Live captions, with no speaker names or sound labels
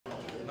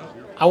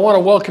I want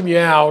to welcome you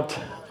out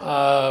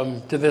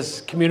to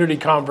this community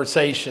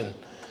conversation.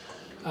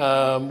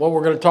 What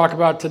we're going to talk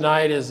about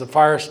tonight is the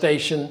fire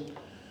station.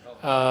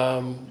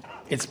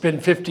 It's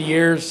been 50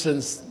 years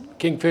since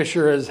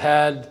Kingfisher has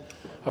had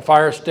a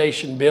fire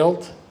station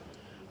built.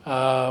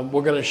 We're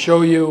going to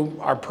show you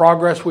our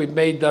progress we've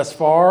made thus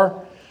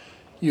far.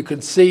 You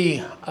can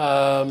see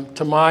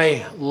to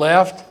my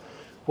left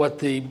what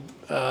the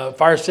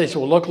fire station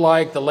will look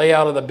like, the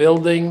layout of the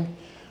building,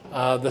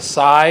 the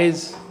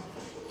size.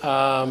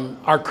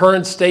 Our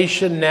current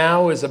station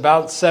now is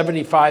about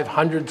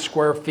 7,500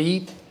 square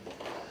feet.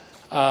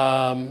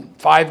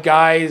 5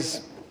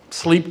 guys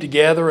sleep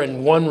together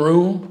in one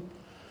room.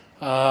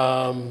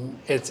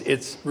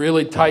 It's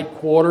really tight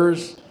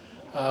quarters.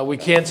 We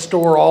can't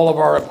store all of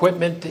our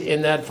equipment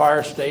in that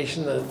fire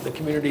station. The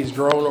community's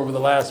grown over the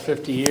last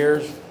 50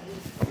 years.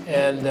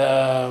 And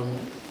the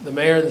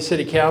mayor and the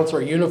city council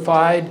are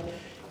unified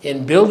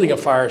in building a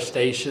fire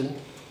station.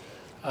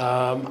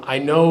 I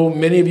know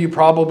many of you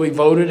probably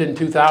voted in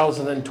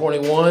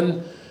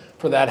 2021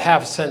 for that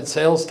half-cent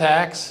sales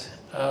tax.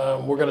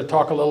 We're going to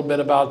talk a little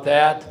bit about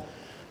that.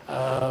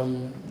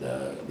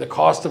 The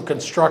cost of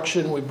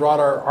construction, we brought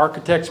our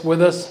architects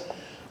with us.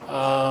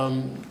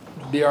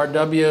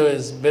 BRW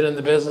has been in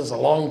the business a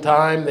long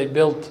time. They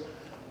built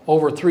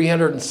over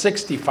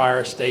 360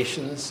 fire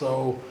stations,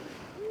 so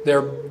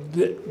they're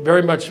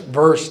very much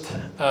versed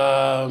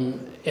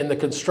in the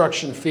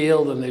construction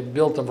field, and they've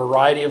built a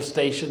variety of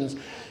stations.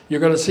 You're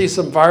going to see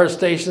some fire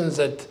stations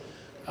that,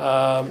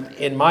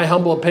 in my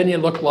humble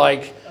opinion, look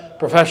like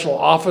professional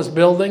office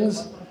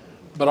buildings,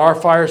 but our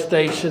fire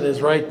station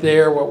is right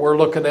there, what we're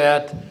looking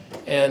at,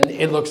 and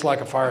it looks like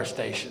a fire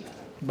station.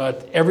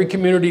 But every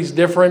community is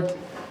different.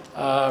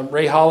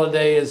 Ray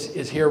Holliday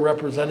is here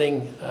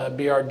representing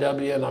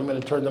BRW, and I'm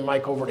going to turn the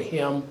mic over to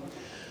him.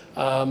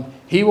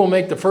 He will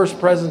make the first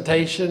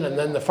presentation, and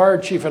then the fire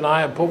chief and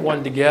I have put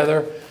one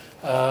together,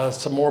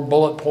 some more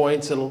bullet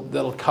points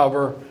that'll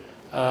cover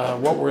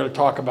what we're going to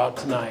talk about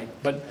tonight.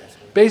 But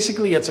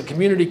basically, it's a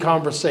community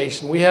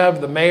conversation. We have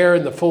the mayor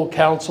and the full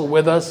council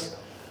with us,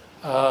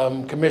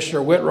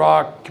 Commissioner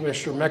Whitrock,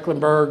 Commissioner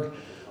Mecklenburg,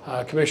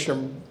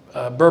 Commissioner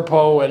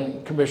Burpo,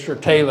 and Commissioner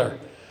Taylor.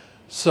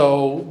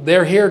 So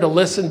they're here to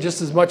listen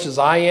just as much as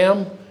I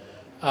am.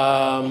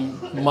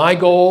 My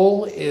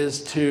goal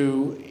is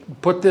to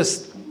put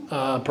this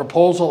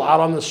proposal out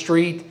on the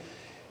street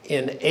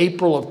in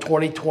April of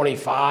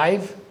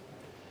 2025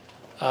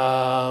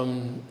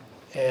 and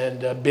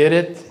bid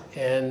it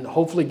and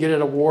hopefully get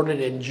it awarded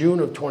in June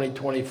of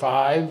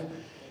 2025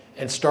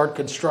 and start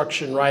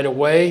construction right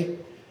away.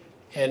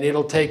 And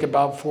it'll take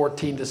about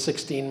 14 to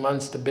 16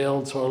 months to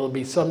build, so it'll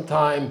be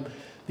sometime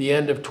the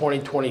end of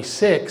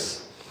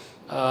 2026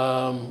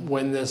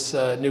 when this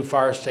new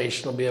fire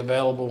station will be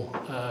available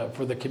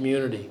for the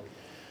community.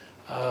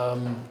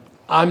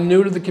 I'm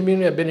new to the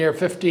community. I've been here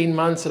 15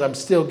 months and I'm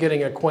still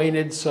getting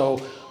acquainted,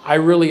 so I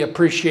really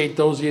appreciate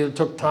those of you that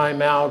took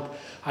time out.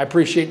 I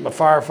appreciate my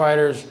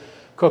firefighters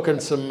cooking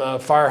some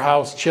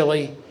firehouse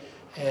chili,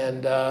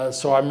 and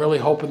so I'm really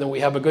hoping that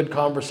we have a good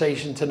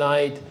conversation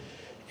tonight.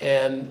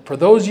 And for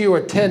those of you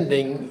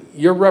attending,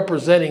 you're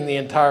representing the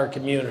entire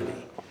community.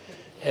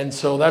 And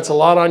so that's a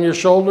lot on your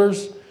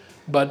shoulders,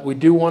 but we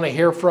do want to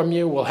hear from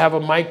you. We'll have a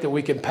mic that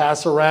we can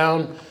pass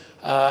around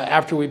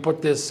after we put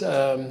this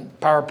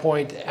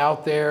PowerPoint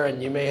out there,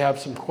 and you may have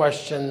some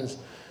questions,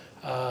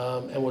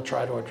 and we'll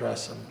try to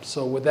address them.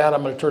 So with that,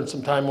 I'm going to turn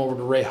some time over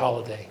to Ray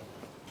Holliday.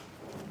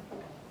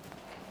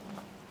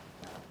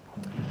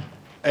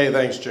 Hey,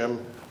 thanks, Jim.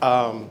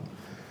 Well,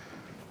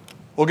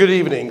 good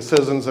evening,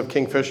 citizens of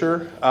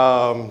Kingfisher.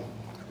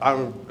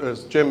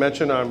 As Jim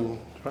mentioned, I'm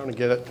trying to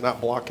get it, not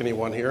block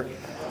anyone here.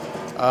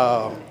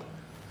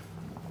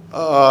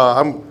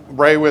 I'm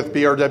Ray with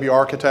BRW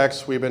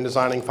Architects. We've been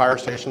designing fire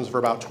stations for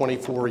about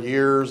 24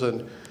 years,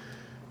 and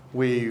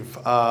we've,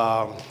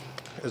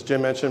 as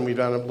Jim mentioned, we've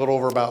done a little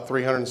over about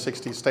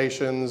 360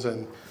 stations,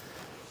 and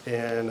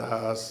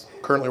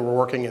currently we're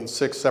working in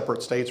 6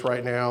 separate states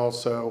right now.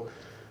 So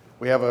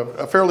we have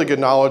a fairly good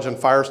knowledge in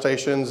fire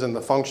stations and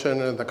the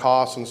function and the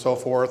costs and so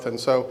forth. And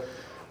so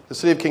the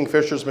City of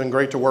Kingfisher has been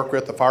great to work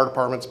with. The fire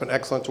department's been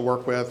excellent to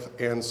work with.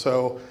 And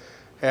so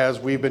as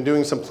we've been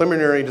doing some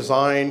preliminary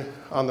design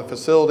on the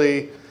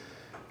facility,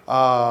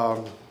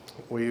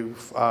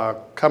 we've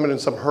come in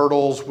some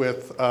hurdles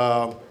with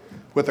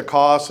the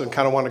costs, and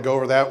kind of want to go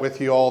over that with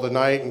you all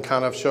tonight and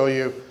kind of show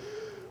you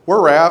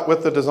where we're at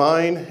with the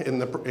design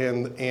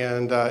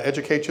and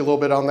educate you a little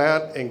bit on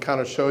that, and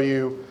kind of show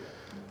you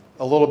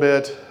a little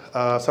bit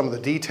some of the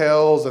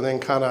details, and then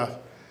kind of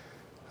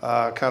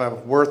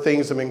where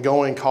things have been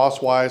going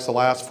cost-wise the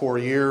last 4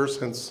 years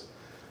since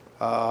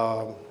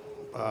the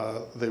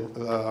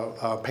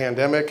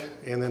pandemic,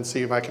 and then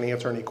see if I can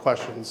answer any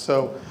questions.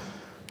 So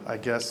I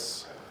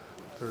guess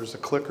there's a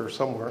clicker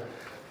somewhere.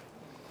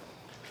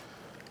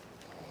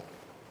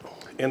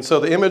 And so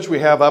the image we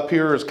have up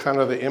here is kind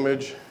of the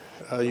image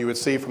you would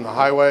see from the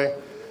highway.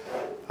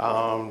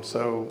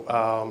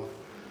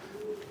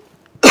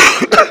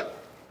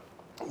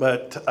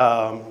 But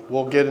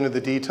we'll get into the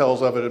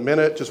details of it in a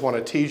minute. Just want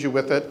to tease you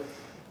with it,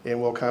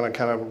 and we'll kind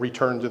of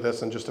return to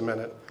this in just a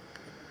minute.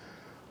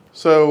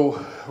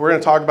 So we're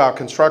going to talk about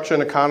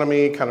construction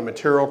economy, kind of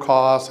material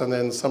costs, and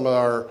then some of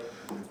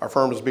our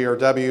firm is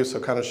BRW,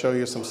 so kind of show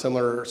you some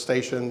similar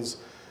stations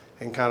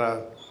and kind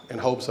of in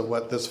hopes of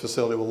what this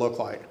facility will look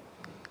like.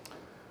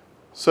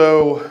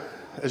 So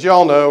as you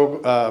all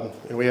know,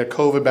 we had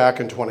COVID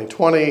back in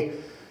 2020,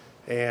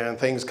 and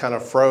things kind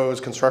of froze,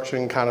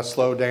 construction kind of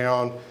slowed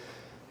down,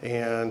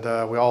 and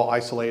we all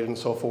isolated and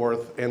so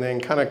forth. And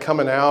then kind of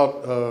coming out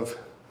of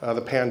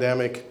the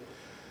pandemic,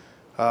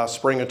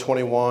 spring of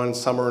 21,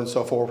 summer and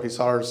so forth, we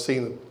started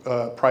seeing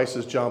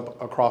prices jump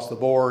across the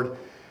board.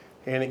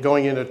 And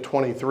going into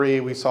 23,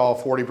 we saw a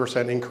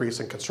 40% increase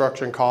in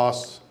construction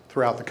costs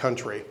throughout the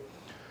country.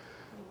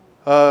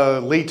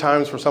 Lead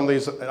times for some of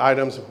these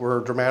items were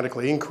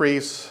dramatically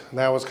increased. And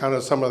that was kind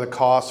of some of the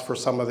costs for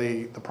some of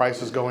the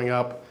prices going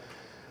up.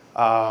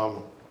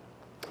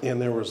 And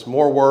there was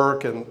more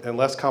work and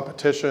less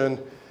competition.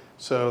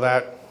 So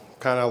that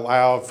kind of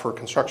allowed for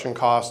construction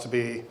costs to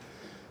be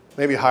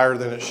maybe higher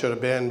than it should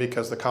have been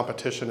because the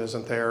competition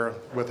isn't there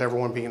with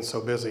everyone being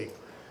so busy.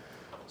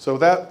 So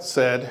with that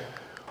said,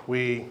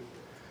 we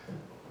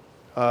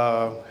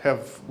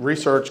have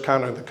researched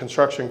kind of the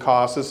construction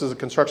costs. This is a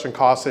construction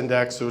cost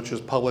index, which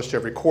is published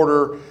every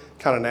quarter,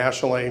 kind of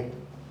nationally.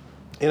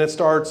 And it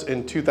starts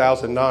in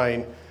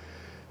 2009.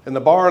 And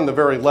the bar on the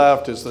very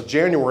left is the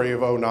January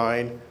of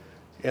 09.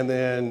 And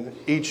then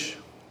each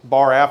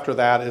bar after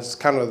that is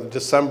kind of the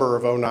December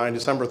of 09,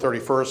 December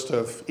 31st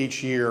of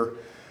each year,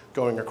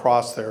 going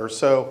across there.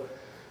 So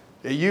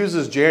it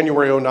uses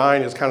January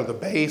 09 as kind of the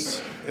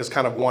base, is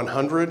kind of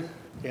 100,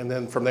 and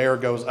then from there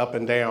it goes up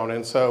and down.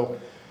 And so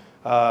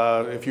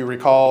if you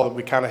recall,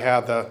 we kind of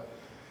had the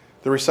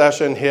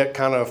recession hit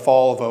kind of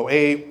fall of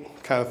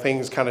 08, kind of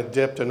things kind of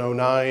dipped in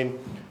 09,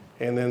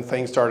 and then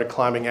things started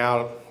climbing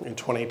out in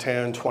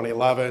 2010,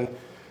 2011.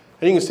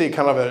 And you can see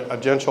kind of a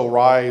gentle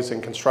rise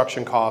in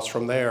construction costs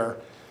from there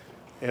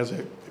as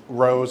it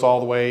rose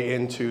all the way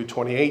into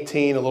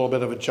 2018, a little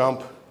bit of a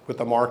jump with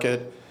the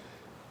market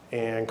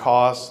and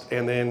cost,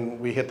 and then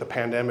we hit the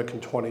pandemic in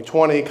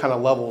 2020, kind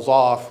of levels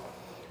off,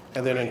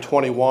 and then in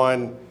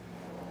 21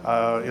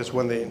 is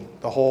when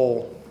the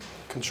whole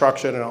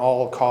construction and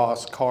all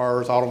costs,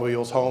 cars,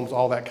 automobiles, homes,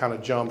 all that kind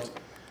of jumped,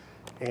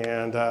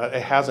 and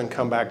it hasn't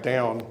come back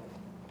down.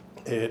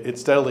 It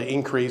steadily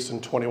increased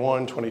in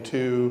 21,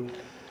 22,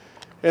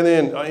 and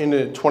then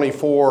into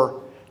 24.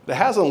 It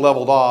hasn't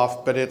leveled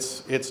off, but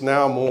it's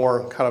now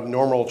more kind of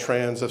normal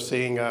trends of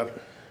seeing a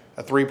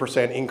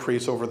 3%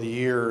 increase over the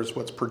years,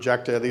 what's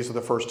projected. These are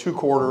the first 2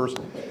 quarters,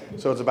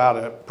 so it's about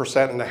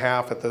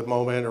 1.5% at the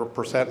moment, or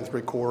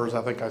 1.75%,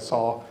 I think I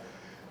saw.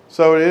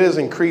 So it is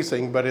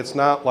increasing, but it's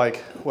not like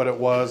what it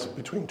was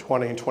between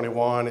 20 and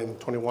 21 and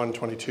 21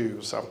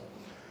 22. So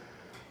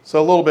a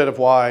little bit of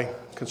why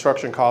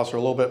construction costs are a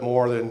little bit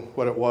more than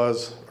what it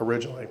was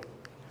originally.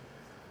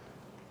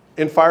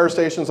 In fire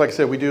stations, like I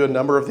said, we do a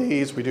number of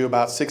these. We do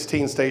about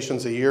 16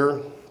 stations a year,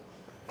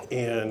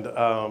 and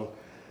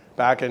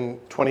back in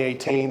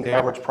 2018, the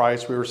average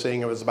price we were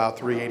seeing, it was about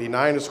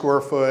 $389 a square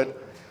foot,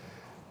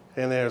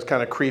 and then it was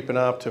kind of creeping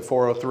up to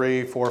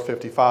 $403,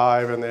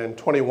 $455, and then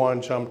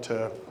 21 jumped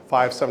to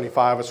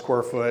 $575 a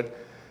square foot,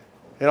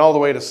 and all the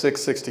way to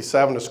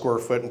 $667 a square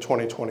foot in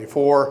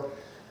 2024.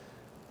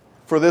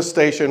 For this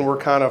station, we're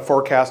kind of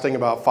forecasting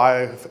about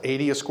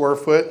 $580 a square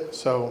foot,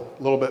 so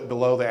a little bit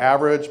below the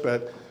average,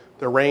 but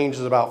the range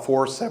is about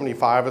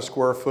 $475 a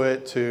square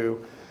foot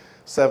to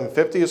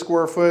 $750 a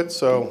square foot,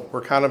 so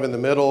we're kind of in the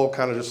middle,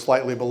 kind of just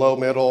slightly below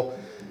middle.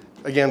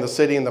 Again, the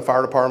city and the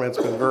fire department's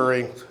been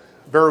very,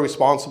 very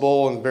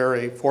responsible and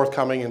very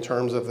forthcoming in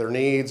terms of their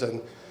needs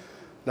and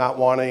not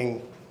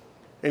wanting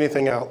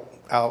anything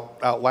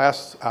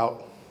outlandish,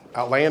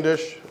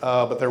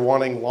 but they're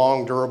wanting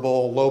long,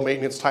 durable, low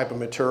maintenance type of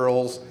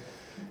materials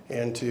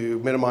and to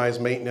minimize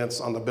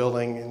maintenance on the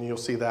building, and you'll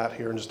see that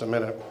here in just a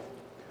minute.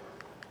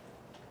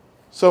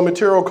 So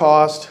material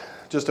cost,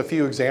 just a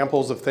few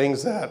examples of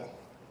things that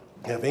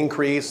have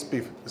increased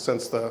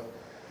since the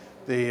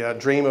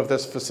dream of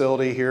this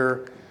facility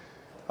here.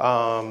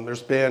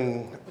 There's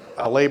been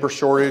a labor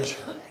shortage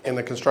in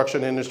the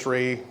construction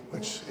industry,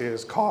 which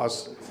has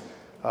caused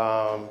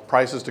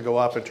prices to go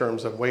up in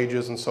terms of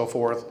wages and so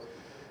forth,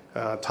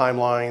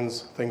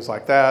 timelines, things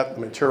like that.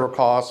 The material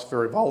costs,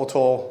 very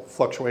volatile,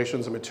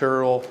 fluctuations in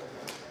material,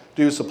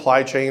 due to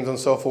supply chains and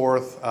so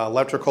forth,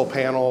 electrical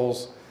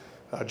panels,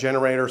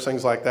 generators,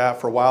 things like that.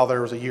 For a while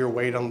there was a year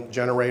wait on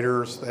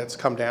generators. That's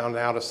come down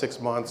now to 6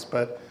 months,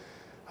 but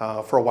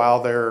for a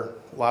while there,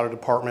 a lot of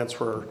departments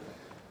were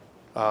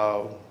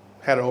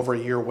had over a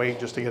year wait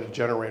just to get a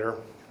generator.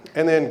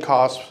 And then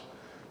cost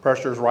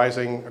pressures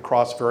rising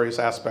across various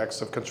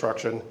aspects of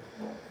construction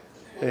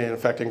and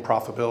affecting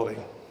profitability.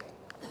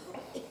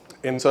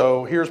 And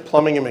so here's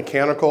plumbing and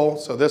mechanical.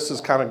 So this is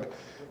kind of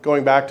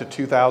going back to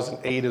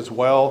 2008 as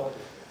well.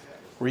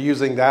 We're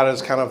using that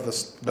as kind of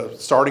the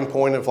starting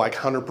point of like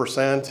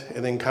 100%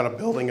 and then kind of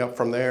building up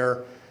from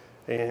there.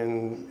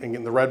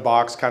 And the red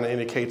box kind of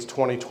indicates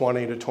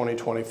 2020 to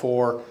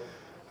 2024.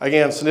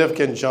 Again,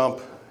 significant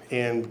jump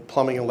in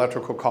plumbing and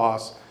electrical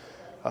costs.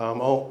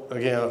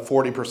 Again, a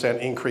 40%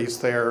 increase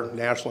there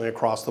nationally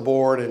across the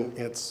board, and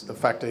it's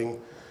affecting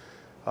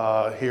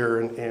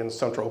here in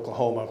central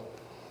Oklahoma.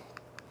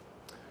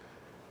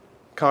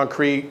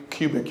 Concrete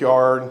cubic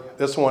yard,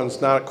 this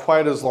one's not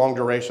quite as long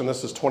duration.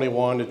 This is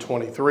 21 to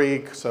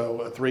 23,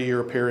 so a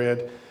 3-year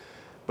period,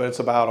 but it's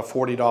about a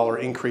 $40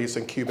 increase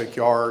in cubic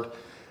yard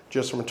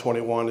just from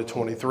 21 to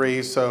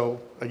 23.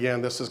 So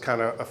again, this is kind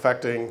of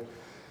affecting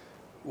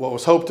what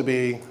was hoped to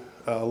be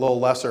a little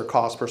lesser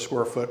cost per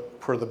square foot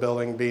per the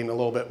building, being a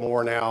little bit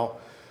more now,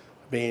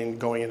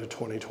 going into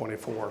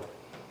 2024.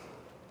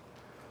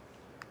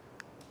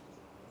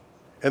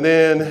 And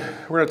then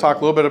we're going to talk a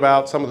little bit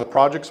about some of the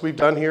projects we've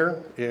done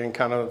here and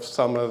kind of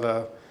some of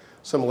the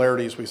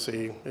similarities we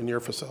see in your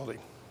facility.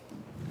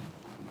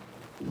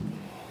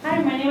 Hi,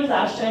 my name is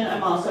Ashton.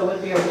 I'm also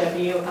with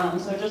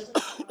BRW. So just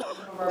some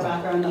of our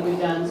background that we've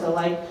done. So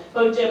like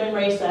both Jim and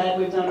Ray said,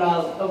 we've done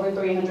about over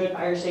 300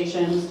 fire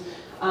stations.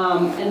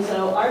 And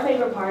so our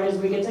favorite part is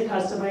we get to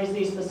customize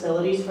these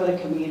facilities for the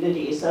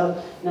community.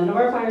 So none of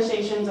our fire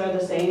stations are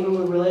the same, and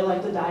we really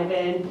like to dive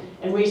in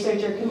and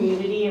research our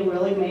community and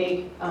really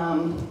make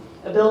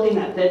a building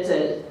that fits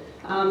it.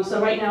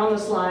 So right now on the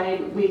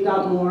slide, we've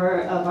got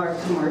more of our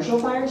commercial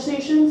fire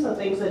stations, so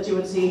things that you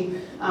would see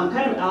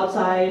kind of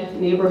outside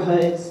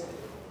neighborhoods.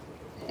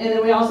 And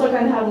then we also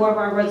kind of have more of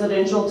our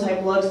residential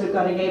type looks. We've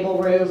got a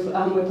gable roof.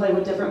 We play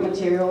with different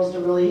materials to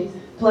really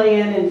play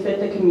in and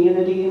fit the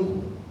community.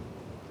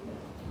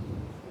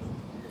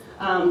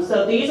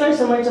 So these are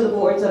similar to the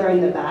boards that are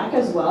in the back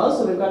as well.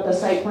 So we've got the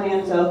site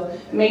plan. So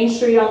Main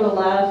Street on the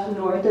left,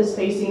 north is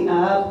facing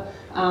up.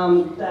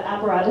 The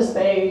apparatus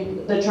bay,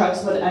 the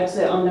trucks would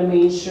exit onto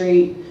Main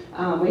Street.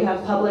 We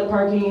have public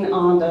parking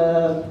on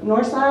the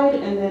north side,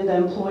 and then the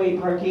employee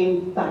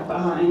parking back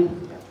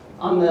behind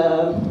on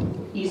the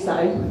east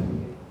side.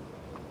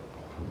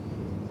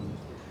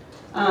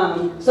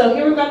 So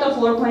here we've got the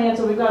floor plan.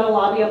 So we've got a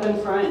lobby up in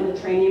front and the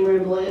training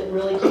room,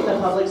 really keep the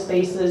public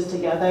spaces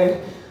together.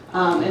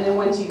 And then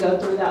once you go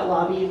through that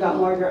lobby, you've got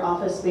more of your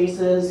office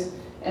spaces.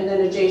 And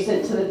then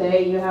adjacent to the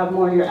bay, you have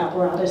more of your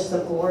apparatus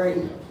support.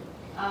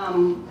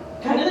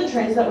 Kind of the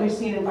trends that we've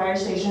seen in fire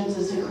stations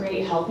is to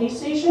create healthy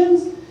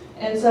stations.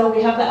 And so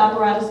we have the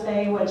apparatus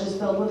bay, which is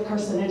filled with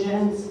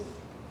carcinogens.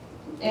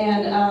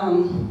 And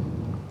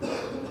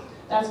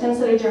that's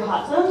considered your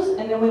hot zones.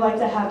 And then we like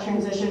to have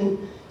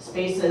transition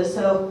spaces.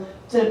 So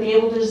to be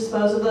able to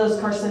dispose of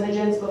those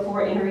carcinogens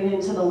before entering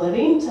into the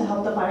living to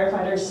help the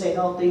firefighters stay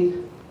healthy.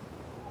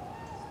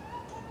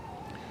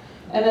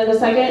 And then the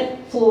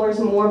second floor is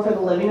more for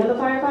the living of the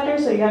firefighters.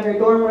 So you have your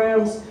dorm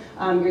rooms,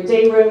 your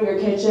day room, your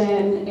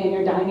kitchen, and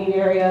your dining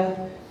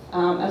area,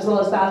 as well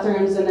as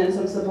bathrooms, and then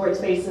some support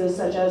spaces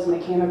such as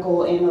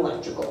mechanical and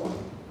electrical.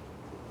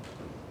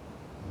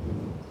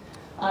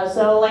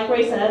 So like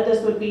Ray said,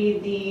 this would be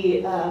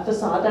the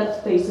facade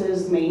that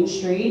faces Main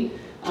Street.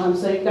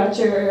 So you've got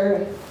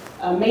your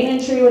main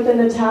entry within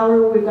the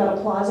tower. We've got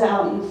a plaza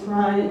out in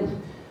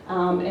front,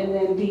 and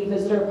then the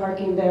visitor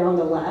parking there on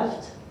the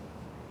left.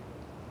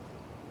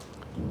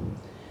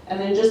 And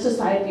then just a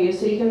side view,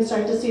 so you can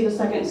start to see the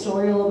second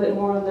story a little bit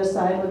more on this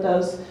side with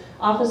those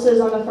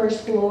offices on the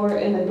first floor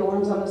and the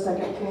dorms on the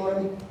second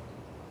floor.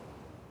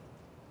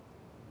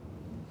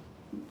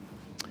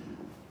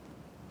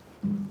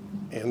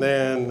 And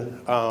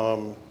then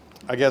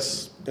I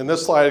guess in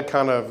this slide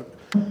kind of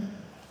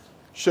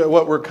show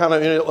what we're kind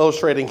of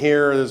illustrating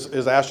here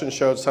is Ashton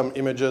showed some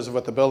images of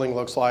what the building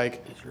looks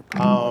like.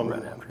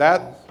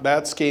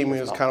 That scheme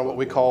is kind of what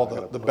we call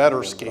the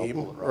better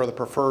scheme or the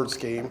preferred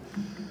scheme.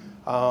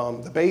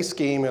 The base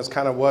scheme is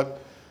kind of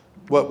what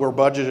we're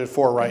budgeted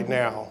for right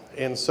now.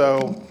 And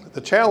so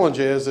the challenge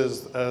is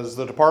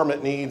the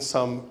department needs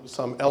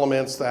some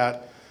elements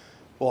that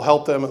will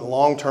help them in the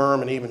long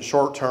term and even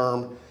short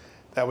term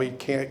that we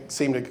can't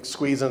seem to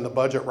squeeze in the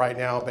budget right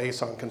now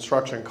based on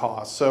construction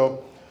costs.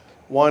 So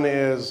one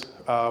is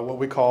what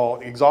we call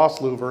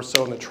exhaust louvers.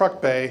 So in the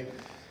truck bay,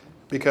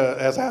 because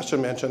as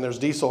Ashton mentioned, there's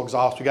diesel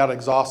exhaust. We got to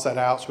exhaust that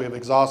out, so we have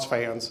exhaust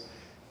fans.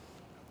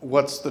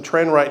 What's the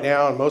trend right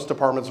now, and most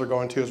departments are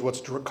going to, is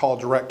what's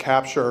called direct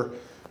capture,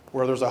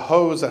 where there's a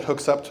hose that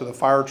hooks up to the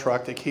fire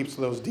truck that keeps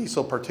those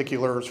diesel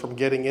particulars from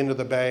getting into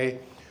the bay,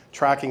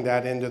 tracking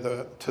that into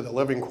the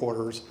living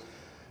quarters.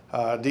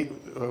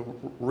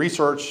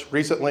 Research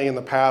recently in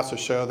the past has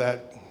shown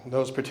that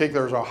those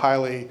particulars are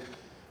highly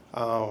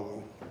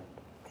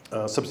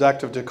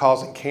subjective to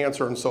causing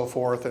cancer and so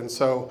forth. And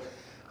so,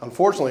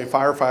 unfortunately,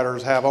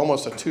 firefighters have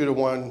almost a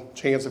 2-to-1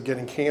 chance of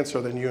getting cancer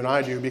than you and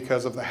I do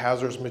because of the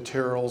hazardous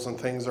materials and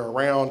things that are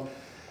around.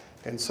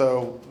 And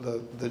so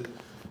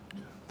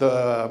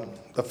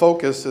the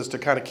focus is to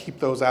kind of keep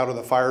those out of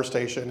the fire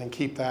station and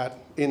keep that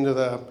in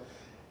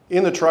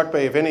the truck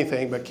bay, if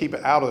anything, but keep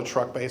it out of the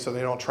truck bay so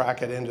they don't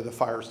track it into the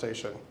fire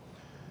station.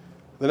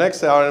 The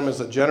next item is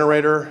a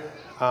generator.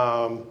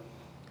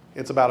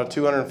 It's about a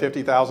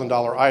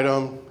 $250,000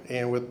 item,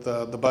 and with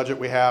the budget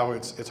we have,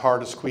 it's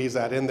hard to squeeze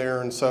that in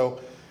there, and so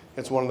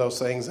it's one of those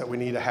things that we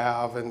need to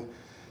have, and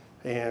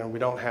we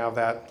don't have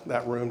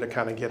that room to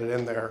kind of get it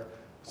in there.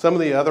 Some of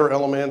the other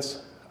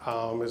elements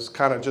is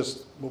kind of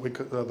just what we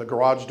the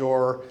garage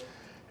door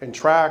and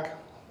track.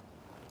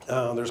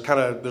 There's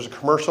a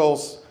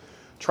commercials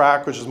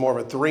track, which is more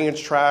of a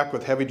 3-inch track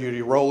with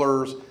heavy-duty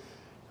rollers.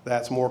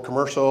 That's more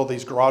commercial.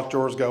 These garage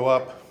doors go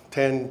up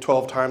 10,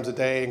 12 times a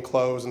day and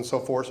close and so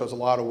forth, so there's a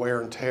lot of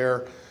wear and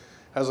tear,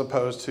 as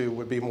opposed to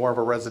would be more of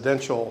a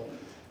residential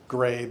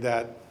grade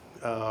that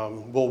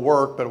will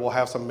work, but will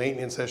have some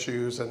maintenance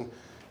issues and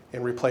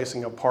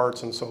replacing of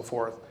parts and so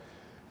forth.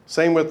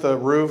 Same with the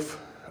roof.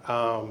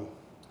 An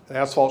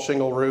asphalt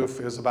shingle roof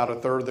is about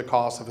 1/3 the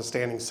cost of a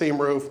standing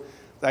seam roof.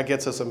 That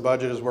gets us in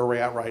budget is where we're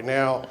at right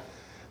now.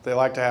 They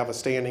like to have a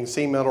standing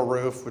seam metal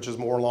roof, which is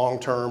more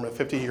long-term, a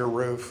 50-year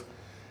roof.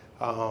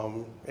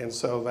 And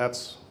so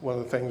that's one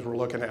of the things we're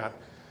looking at.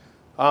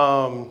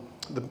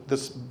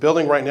 This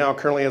building right now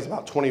currently has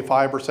about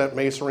 25%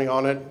 masonry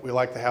on it. We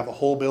like to have the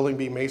whole building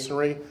be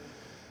masonry.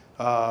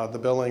 The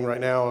building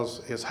right now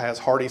has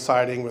hardy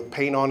siding with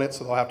paint on it,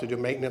 so they'll have to do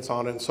maintenance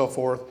on it and so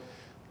forth.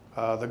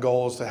 The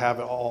goal is to have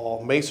it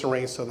all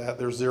masonry so that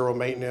there's zero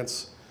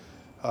maintenance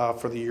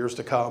for the years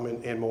to come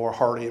and more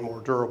hardy and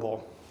more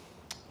durable.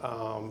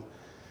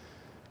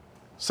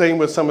 Same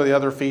with some of the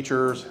other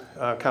features,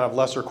 kind of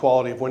lesser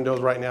quality of windows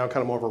right now,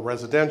 kind of more of a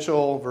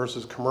residential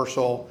versus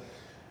commercial.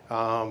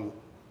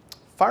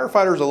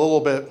 Firefighters a little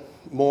bit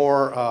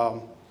more,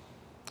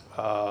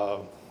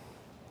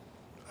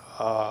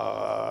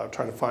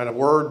 trying to find a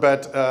word,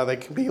 but they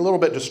can be a little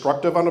bit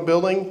destructive on a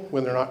building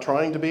when they're not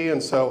trying to be,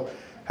 and so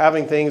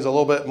having things a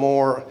little bit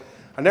more,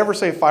 I never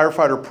say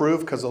firefighter proof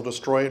because they'll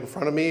destroy it in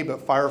front of me,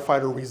 but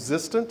firefighter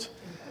resistant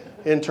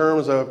in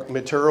terms of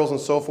materials and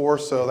so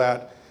forth, so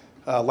that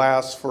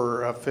lasts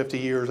for 50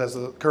 years as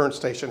the current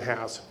station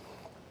has.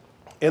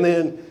 And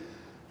then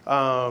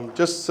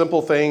just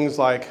simple things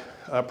like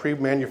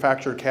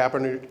pre-manufactured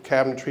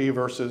cabinetry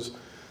versus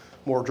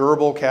more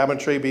durable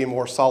cabinetry, being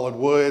more solid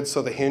wood,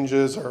 so the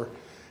hinges and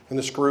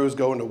the screws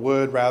go into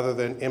wood rather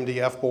than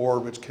MDF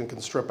board, which can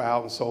strip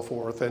out and so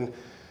forth. And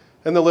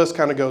the list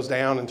kind of goes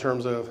down in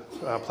terms of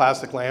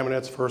plastic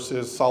laminates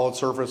versus solid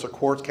surface or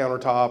quartz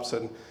countertops,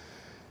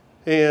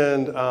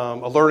 and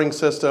alerting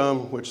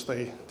system, which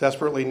they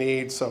desperately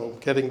need, so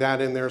getting that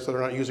in there so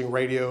they're not using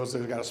radios.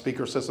 They've got a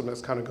speaker system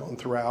that's kind of going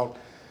throughout,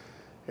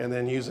 and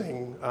then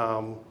using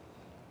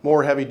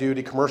more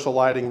heavy-duty commercial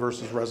lighting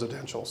versus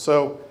residential.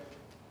 So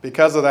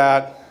because of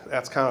that,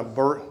 that's kind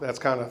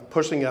of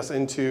pushing us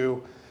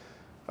into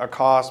a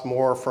cost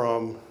more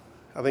from,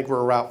 I think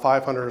we're around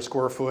 500 a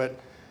square foot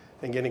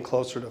and getting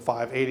closer to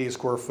 580 a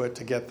square foot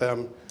to get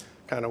them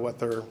kind of what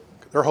they're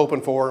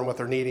hoping for and what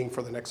they're needing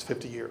for the next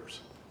 50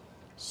 years.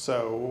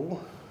 So,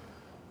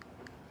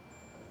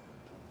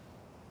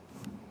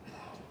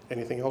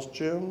 anything else,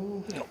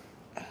 Jim? No.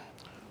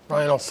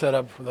 Brian will set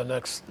up for the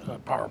next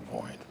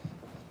PowerPoint.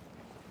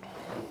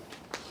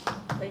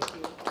 Thank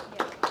you.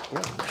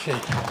 Yeah.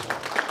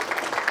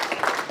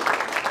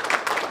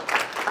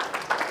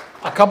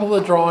 A couple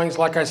of the drawings,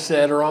 like I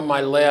said, are on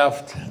my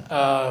left.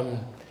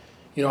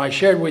 You know, I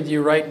shared with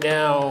you right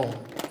now,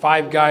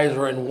 5 guys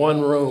are in one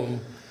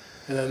room,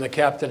 and then the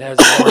captain has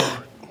his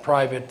own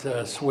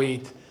private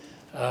suite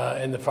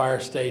in the fire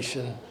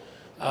station.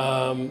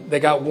 They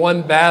got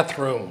 1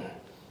 bathroom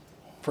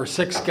for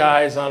 6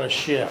 guys on a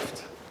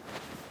shift.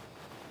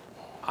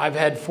 I've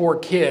had 4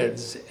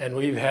 kids, and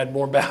we've had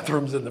more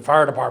bathrooms than the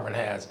fire department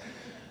has.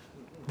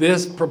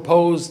 This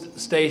proposed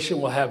station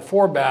will have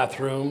 4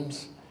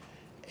 bathrooms,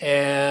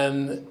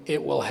 and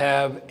it will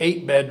have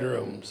 8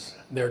 bedrooms.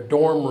 They're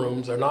dorm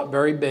rooms. They're not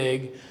very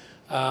big,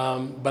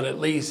 but at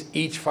least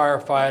each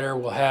firefighter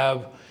will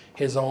have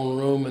his own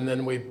room, and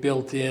then we've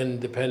built in,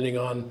 depending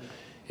on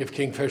if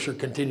Kingfisher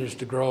continues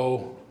to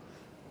grow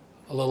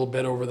a little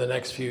bit over the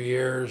next few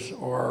years,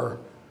 or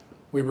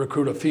we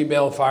recruit a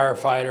female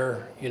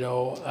firefighter. You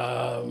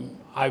know,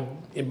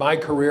 in my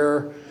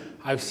career,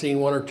 I've seen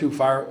 1 or 2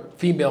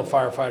 female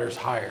firefighters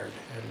hired,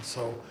 and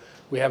so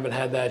we haven't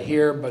had that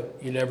here, but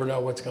you never know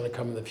what's going to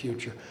come in the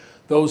future.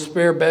 Those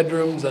spare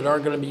bedrooms that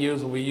aren't going to be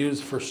used will be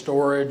used for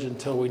storage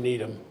until we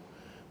need them,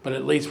 but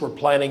at least we're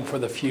planning for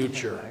the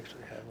future.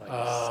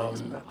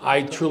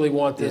 I truly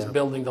want this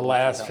building to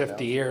last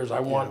 50 years. I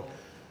want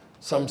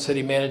some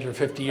city manager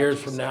 50 years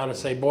from now to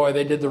say, boy,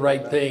 they did the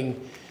right thing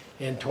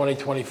in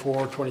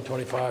 2024,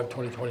 2025,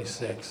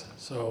 2026.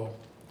 So,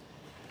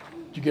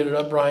 did you get it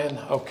up, Brian?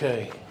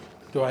 Okay.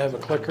 Do I have a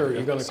clicker? Are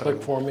you going to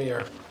click for me,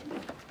 or?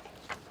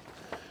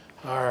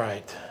 All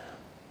right.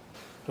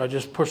 Do I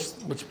just push,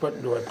 which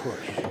button do I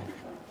push?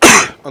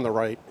 On the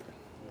right.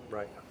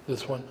 Right.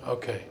 This one?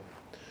 Okay.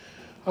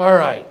 All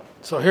right.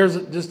 So here's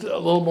just a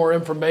little more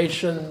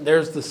information.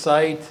 There's the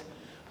site.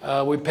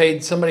 We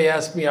paid, somebody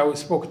asked me, I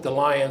spoke with the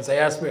Lions, they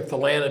asked me if the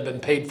land had been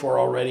paid for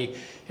already.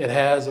 It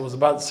has. It was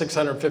about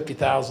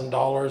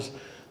 $650,000.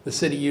 The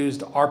city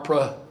used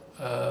ARPA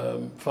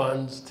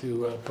funds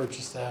to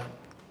purchase that.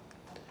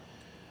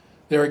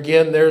 There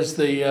again, there's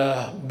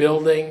the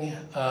building.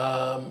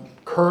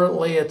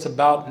 Currently, it's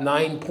about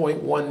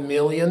 $9.1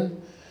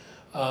 million.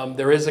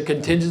 There is a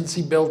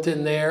contingency built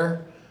in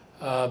there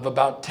of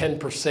about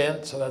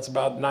 10%, so that's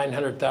about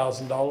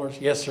 $900,000.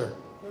 Yes, sir.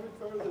 Let me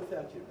throw this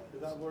at you,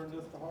 because I've learned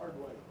this the hard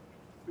way.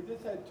 We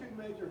just had 2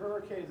 major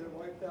hurricanes that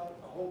wiped out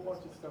a whole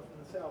bunch of stuff in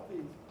the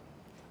southeast.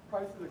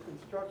 Price of the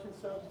construction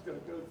stuff is going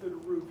to go through the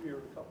roof here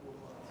in a couple of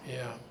months.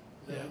 Yeah.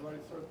 Everybody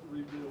starts to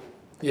rebuild.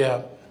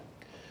 Yeah.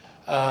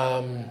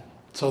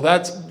 So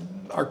that's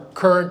our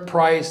current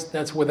price.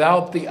 That's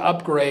without the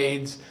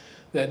upgrades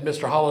that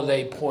Mr.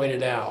 Holliday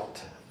pointed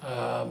out.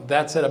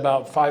 That's at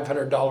about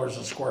 $500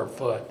 a square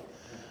foot.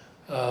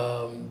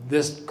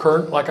 This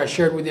current, like I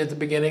shared with you at the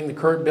beginning, the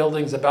current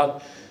building's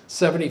about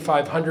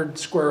 7,500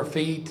 square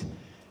feet,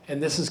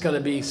 and this is going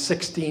to be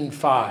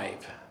 16.5.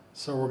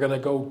 So we're going to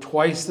go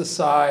twice the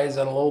size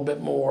and a little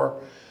bit more.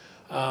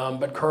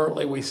 But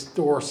currently we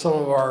store some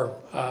of our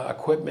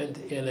equipment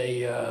in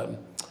a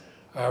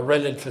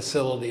rented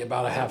facility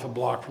about a half a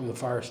block from the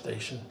fire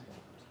station.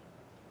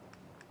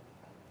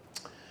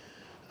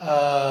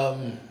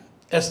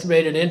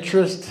 Estimated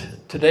interest,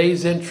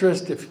 today's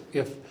interest, if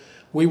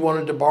we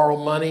wanted to borrow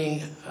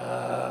money,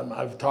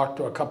 I've talked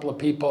to a couple of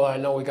people, I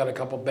know we got a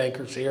couple of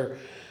bankers here,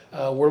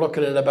 we're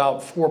looking at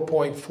about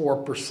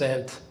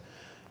 4.4%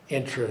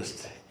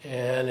 interest.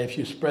 And if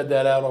you spread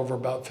that out over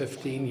about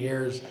 15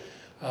 years,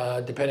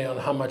 depending on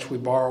how much we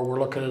borrow, we're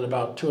looking at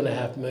about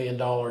 $2.5 million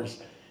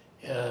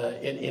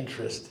in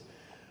interest.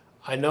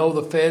 I know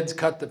the feds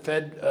cut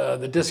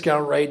the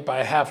discount rate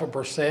by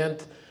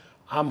 0.5%.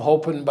 I'm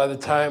hoping by the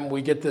time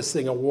we get this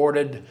thing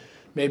awarded,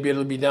 maybe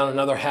it'll be down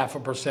another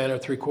 0.5% or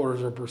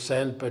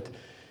 0.75%, but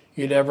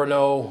you never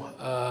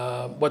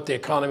know what the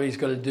economy is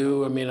going to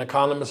do. I mean,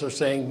 economists are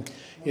saying,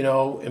 you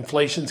know,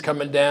 inflation's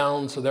coming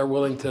down, so they're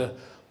willing to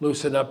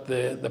loosen up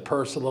the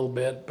purse a little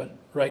bit. But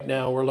right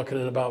now, we're looking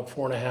at about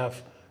 4.5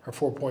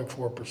 or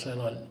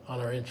 4.4% on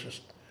our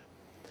interest.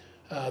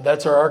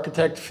 That's our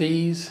architect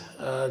fees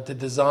to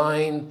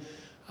design,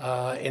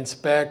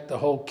 inspect the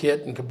whole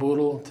kit and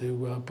caboodle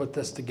to put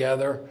this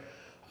together.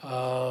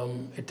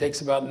 It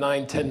takes about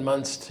 9-10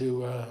 months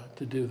to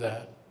do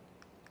that.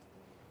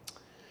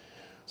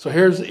 So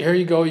here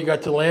you go. You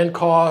got your land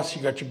costs,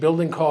 you got your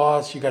building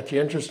costs, you got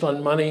your interest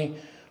on money,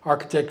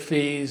 architect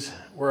fees.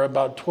 We're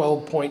about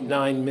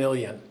 $12.9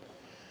 million.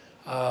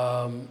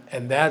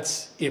 And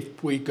that's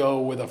if we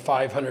go with a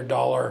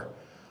 $500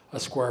 a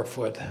square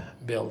foot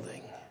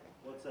building.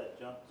 What's that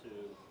jump to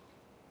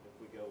if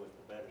we go with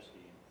the better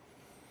scheme?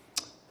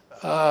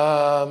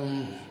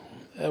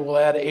 And we'll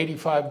add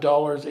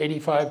 $85,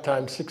 85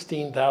 times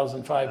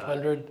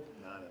 16,500. $9.5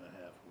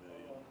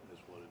 million is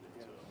what it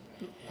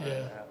is.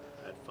 Yeah.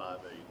 At 5.8.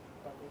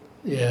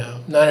 Yeah,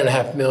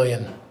 $9.5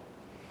 million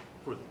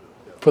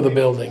for the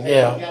building.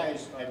 Yeah.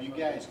 Have you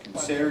guys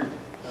considered,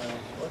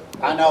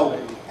 I know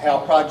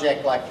how a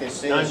project like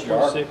this is,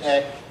 your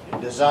architect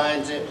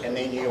designs it and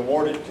then you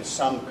award it to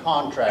some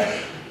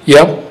contractor.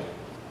 Yep.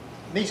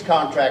 These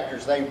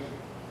contractors, they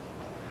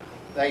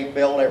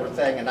build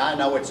everything, and I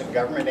know it's a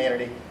government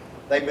entity.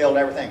 They build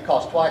everything. It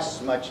costs twice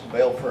as much to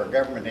build for a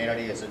government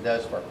entity as it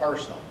does for a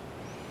personal.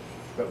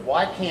 But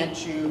why can't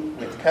you,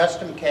 with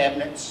custom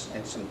cabinets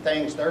and some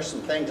things, there's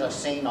some things I've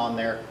seen on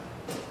there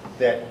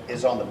that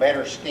is on the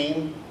better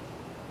scheme.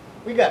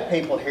 We got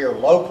people here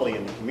locally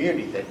in the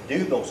community that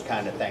do those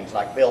kind of things,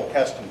 like build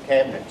custom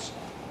cabinets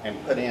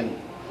and put in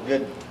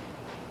good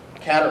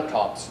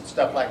countertops and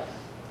stuff like that.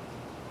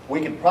 We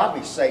could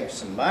probably save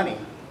some money.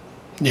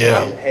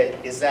 Yeah.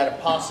 Is that a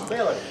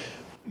possibility?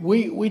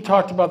 We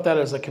talked about that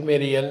as a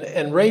committee,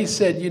 and Ray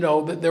said, you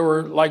know, that there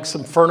were like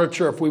some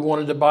furniture if we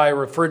wanted to buy a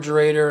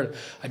refrigerator and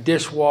a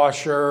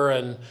dishwasher,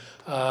 and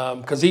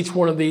because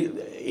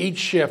each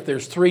shift,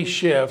 there's 3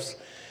 shifts,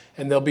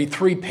 and there'll be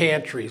 3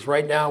 pantries.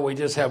 Right now, we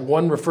just have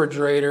 1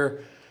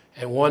 refrigerator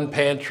and 1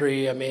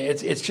 pantry. I mean,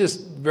 it's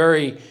just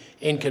very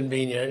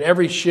inconvenient. And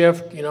every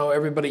shift, you know,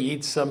 everybody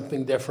eats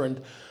something different.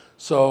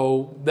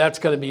 So that's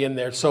going to be in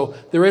there. So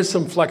there is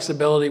some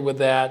flexibility with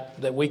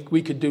that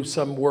we could do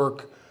some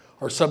work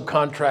or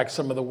subcontract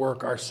some of the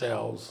work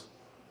ourselves.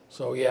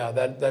 So yeah,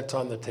 that's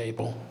on the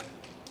table.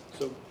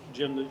 So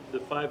Jim, the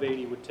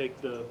 580 would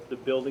take the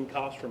building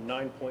cost from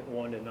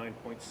 9.1 to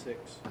 9.6.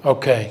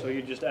 Okay. So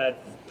you just add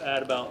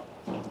about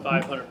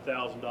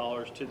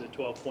 $500,000 to the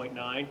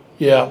 12.9.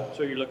 Yeah.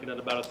 So you're looking at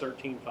about a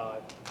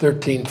 13.5.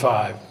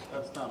 13.5.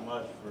 That's not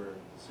much for a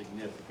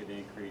significant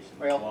increase in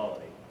Well,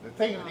 quality. the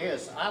thing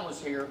is, I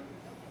was here,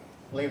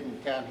 living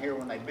down here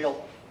when they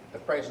built the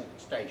present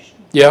station.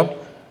 Yep.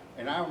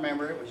 And I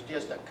remember it was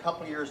just a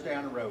couple years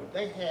down the road.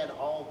 They had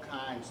all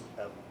kinds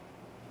of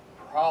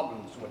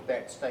problems with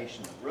that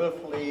station. The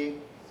roof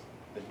leaked,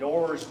 the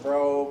doors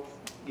broke,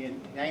 you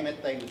name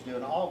it, they was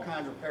doing all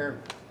kinds of repair.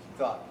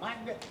 Thought, my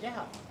God,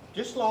 yeah,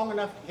 just long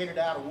enough to get it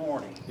out of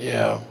warning.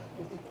 Yeah.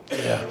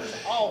 Yeah. There was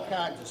all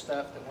kinds of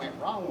stuff that went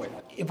wrong with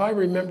it. If I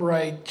remember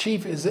right,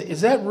 Chief,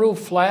 is that roof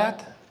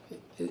flat?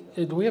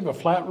 Do we have a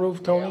flat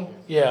roof, Tony?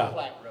 Yeah.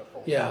 Flat roof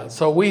Yeah,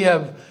 so we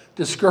have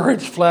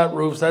discouraged flat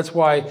roofs. That's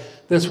why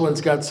this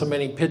one's got so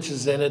many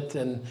pitches in it,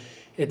 and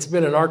it's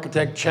been an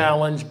architect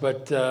challenge,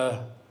 but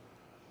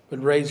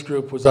Ray's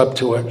group was up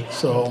to it,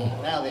 so.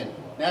 Now then,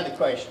 now the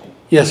question.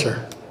 Yes,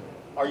 sir.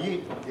 Are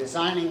you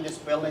designing this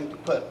building to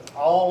put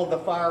all of the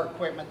fire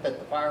equipment that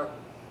the fire,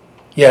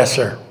 Yes,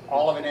 sir.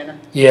 all of it in there?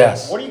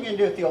 Yes. What are you gonna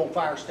do at the old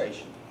fire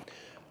station?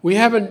 We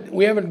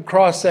haven't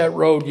crossed that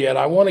road yet.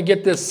 I want to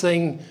get this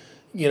thing,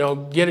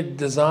 get it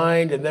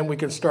designed, and then we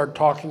can start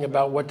talking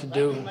about what to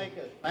do.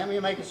 Let me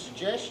make a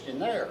suggestion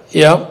there.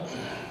 Yep.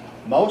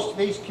 Most of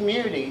these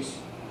communities,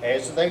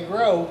 as they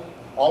grow,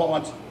 all at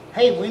once,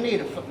 hey, we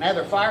need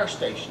another fire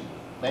station.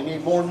 They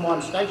need more than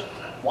one station.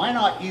 Why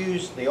not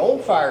use the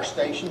old fire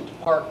station to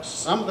park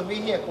some of the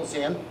vehicles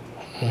in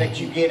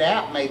that you get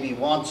out maybe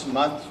once a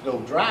month to go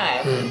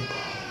drive?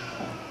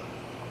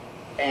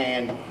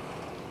 And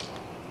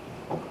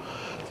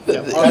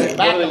run it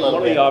back a little One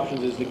of bit. the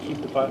options is to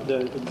keep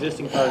the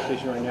existing fire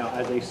station right now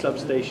as a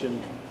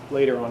substation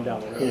later on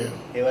down the road.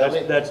 Yeah,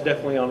 well, That's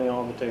definitely on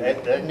the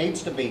table. That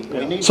needs to be,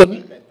 we need So- to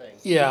keep that thing.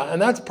 Yeah,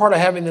 and that's part of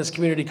having this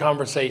community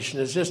conversation,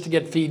 is just to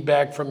get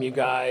feedback from you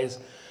guys.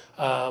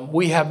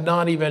 We have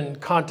not even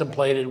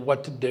contemplated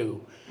what to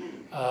do.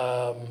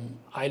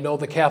 I know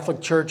the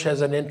Catholic Church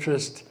has an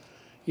interest,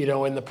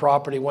 in the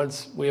property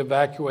once we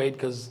evacuate,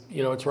 because,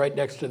 it's right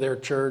next to their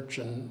church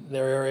and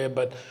their area,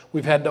 but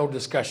we've had no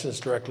discussions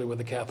directly with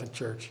the Catholic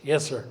Church.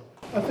 Yes, sir.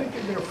 I think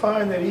you're gonna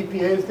find that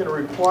EPA is gonna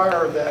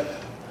require that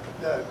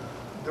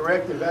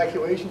direct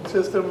evacuation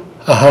system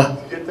to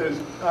get those.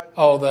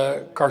 Oh,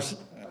 the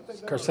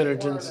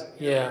carcinogens,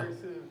 yeah.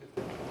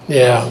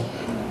 Yeah.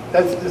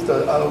 That's just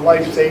a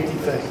life safety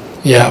thing.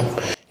 Yeah.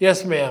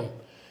 Yes, ma'am.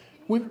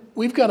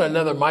 We've got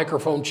another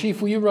microphone.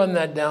 Chief, will you run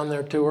that down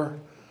there to her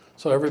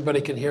so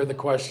everybody can hear the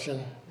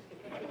question?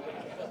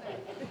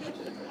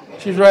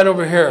 She's right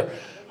over here.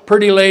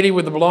 Pretty lady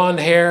with the blonde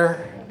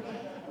hair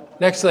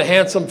next to the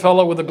handsome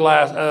fellow with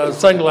the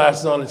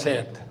sunglasses on his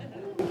head.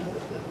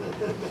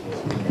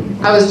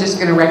 I was just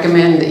going to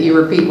recommend that you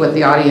repeat what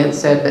the audience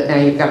said, but now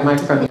you've got a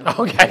microphone.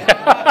 Okay.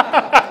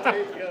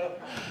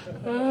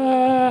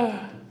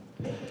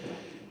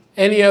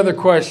 Any other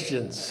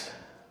questions?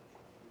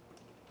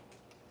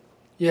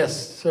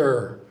 Yes,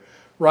 sir.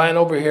 Ryan,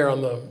 over here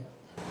on the...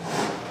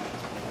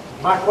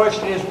 My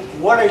question is,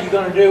 what are you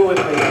going to do with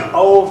the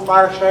old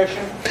fire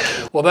station?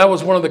 Well, that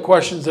was one of the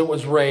questions that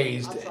was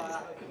raised.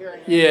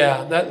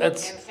 Yeah,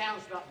 that's... It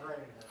sounds not great.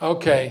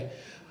 Okay.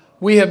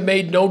 We have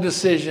made no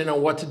decision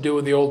on what to do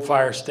with the old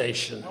fire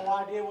station. No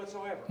idea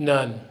whatsoever.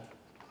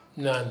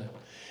 None.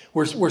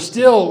 We're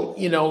still,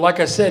 like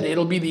I said,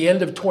 it'll be the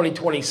end of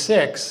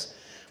 2026.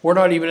 We're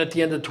not even at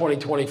the end of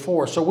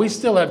 2024. So we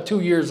still have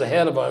 2 years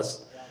ahead of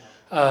us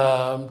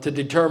to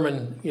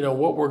determine,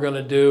 what we're going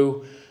to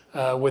do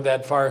with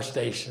that fire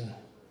station.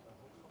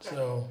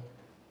 So,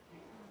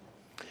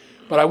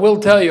 but I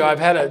will tell you, I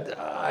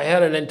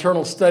had an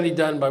internal study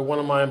done by one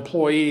of my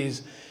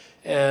employees,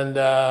 and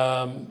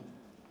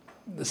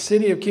the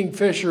City of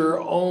Kingfisher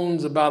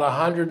owns about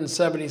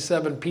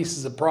 177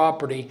 pieces of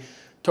property,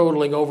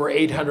 totaling over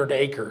 800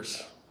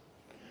 acres.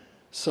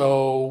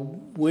 So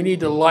we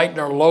need to lighten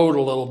our load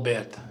a little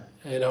bit.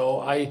 I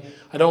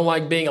don't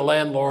like being a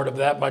landlord of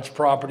that much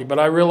property, but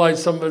I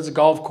realize some of it's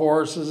golf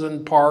courses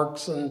and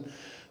parks and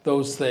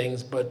those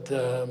things. But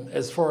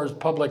as far as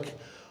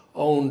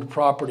public-owned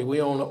property,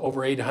 we own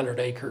over 800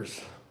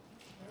 acres.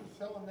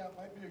 Selling that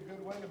might be a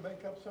good way to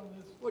make up some of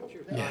this. What's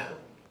your title? Yeah.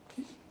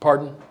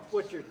 Pardon?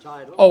 What's your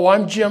title? Oh,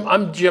 I'm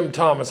Jim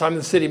Thomas. I'm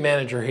the city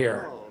manager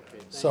here. Oh,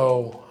 okay.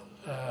 So,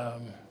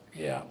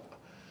 yeah,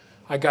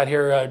 I got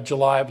here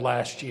July of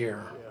last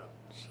year.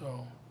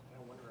 So,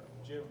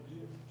 Jim, do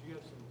you have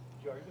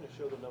are you going to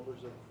show the numbers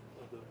of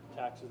the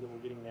taxes that we're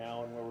getting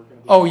now and where we're going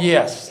to be? oh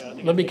yes, Yeah, I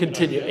think let me it's a good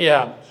continue. idea.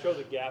 Yeah, Show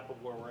the gap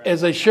of where we're at.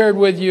 as I shared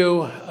with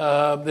you,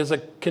 there's a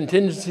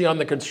contingency on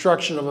the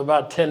construction of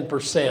about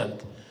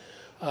 10%.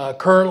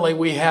 Currently,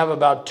 we have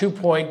about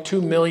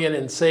 2.2 million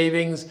in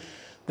savings.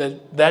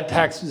 That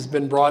tax has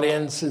been brought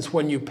in since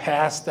when you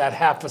passed that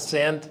half a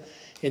cent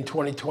in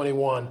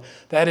 2021.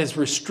 That is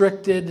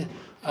restricted.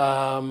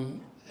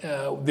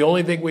 The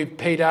only thing we've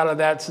paid out of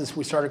that since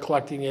we started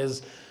collecting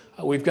is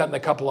we've gotten a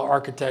couple of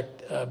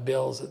architect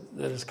bills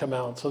that has come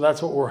out. So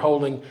that's what we're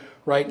holding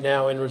right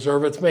now in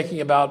reserve. It's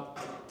making about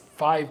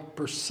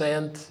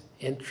 5%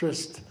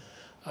 interest.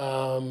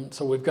 So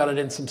we've got it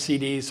in some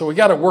CDs. So we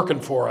got it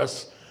working for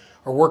us,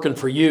 or working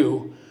for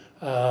you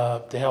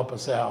to help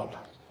us out.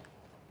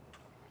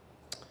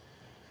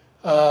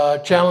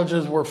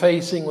 Challenges we're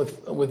facing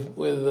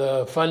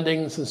with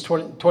funding since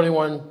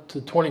 2021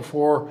 to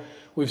 24,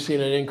 we've seen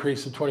an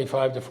increase of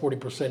 25 to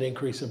 40%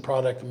 increase in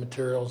product and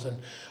materials, and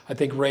I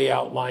think Ray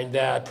outlined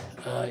that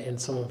in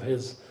some of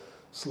his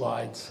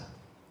slides.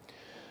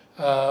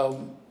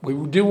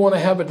 We do want to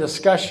have a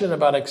discussion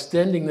about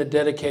extending the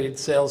dedicated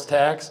sales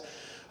tax.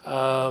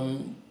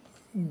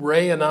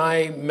 Ray and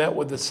I met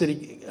with the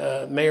city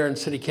mayor and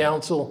city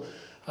council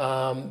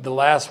the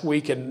last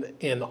week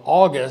in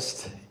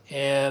August.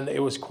 And it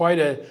was quite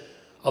a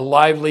a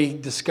lively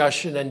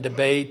discussion and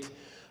debate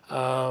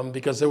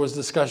because there was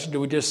discussion, do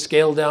we just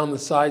scale down the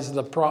size of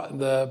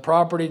the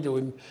property? Do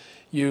we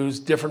use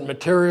different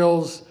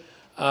materials?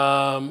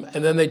 And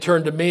then they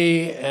turned to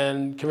me,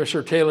 and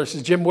Commissioner Taylor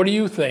says, Jim, what do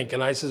you think?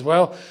 And I says,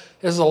 well,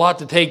 this is a lot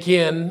to take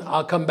in.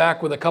 I'll come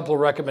back with a couple of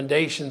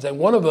recommendations. And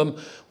one of them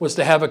was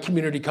to have a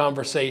community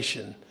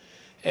conversation.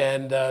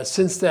 And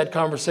since that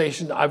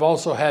conversation, I've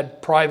also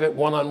had private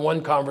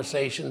one-on-one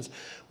conversations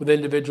with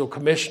individual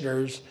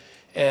commissioners.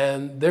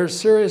 And there's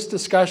serious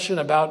discussion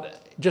about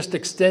just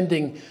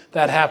extending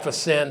that ½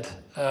 cent.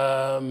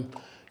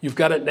 You've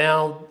got it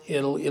now.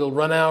 It'll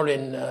run out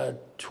in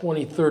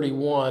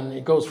 2031.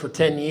 It goes for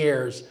 10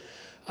 years.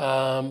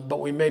 But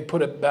we may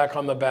put it back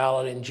on the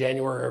ballot in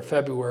January or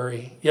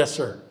February. Yes,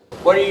 sir.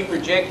 What are you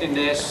projecting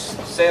this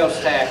sales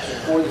tax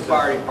for the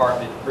fire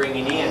department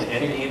bringing in at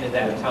the end of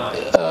that time?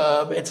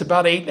 It's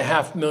about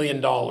 $8.5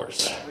 million.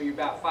 So you're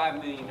about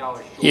 $5 million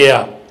short.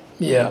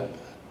 Yeah.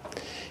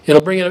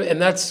 It'll bring it,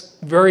 and that's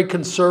very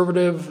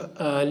conservative.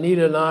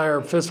 Anita and I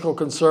are fiscal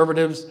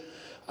conservatives.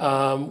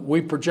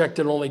 We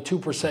projected only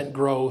 2%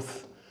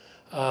 growth,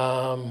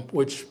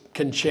 which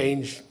can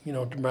change,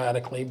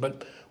 dramatically.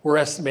 But we're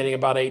estimating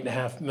about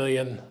 $8.5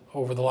 million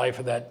over the life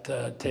of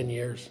that 10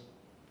 years.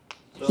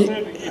 So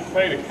you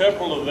paid a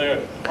couple of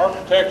the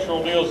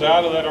architectural deals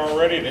out of that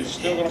already, and it's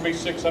still going to be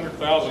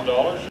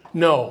 $600,000?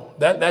 No,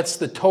 that's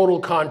the total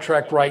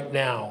contract right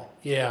now.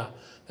 Yeah,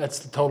 that's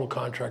the total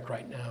contract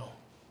right now.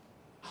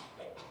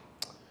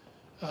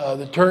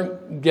 The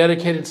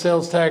dedicated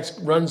sales tax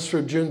runs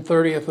through June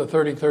 30th of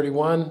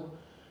 3031.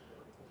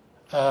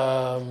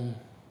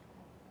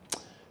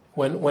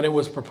 When it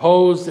was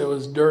proposed, it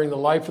was during the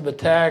life of the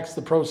tax.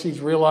 The proceeds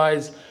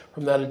realized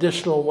from that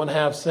additional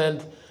 ½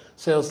 cent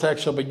sales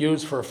tax shall be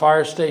used for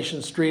fire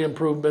station, street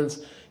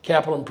improvements,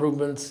 capital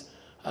improvements,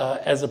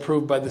 as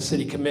approved by the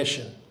City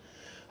Commission.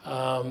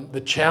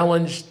 The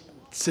challenge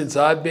since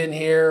I've been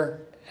here,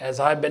 as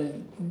I've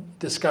been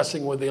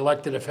discussing with the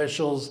elected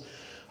officials,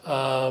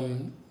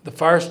 the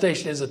fire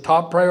station is a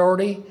top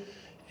priority,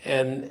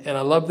 and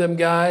I love them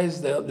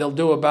guys. They'll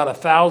do about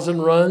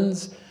 1,000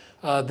 runs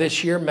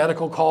this year,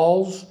 medical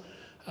calls.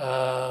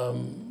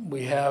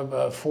 We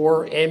have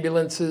 4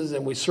 ambulances,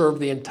 and we serve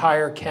the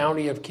entire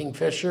county of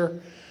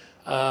Kingfisher.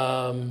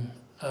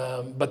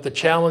 But the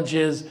challenge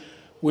is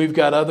we've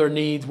got other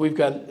needs. We've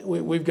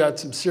got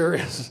some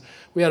serious.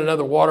 We had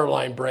another water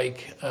line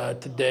break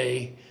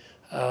today.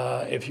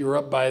 If you were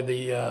up by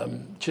the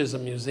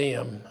Chisholm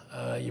Museum,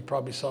 you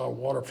probably saw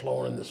water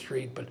flowing in the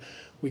street, but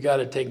we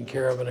got it taken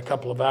care of in a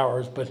couple of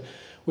hours. But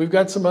we've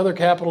got some other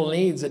capital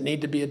needs that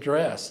need to be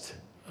addressed.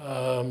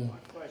 The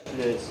question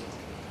is,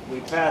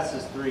 we passed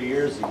this 3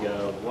 years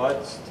ago.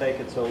 What's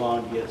taking so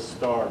long to get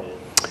started?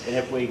 And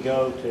if we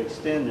go to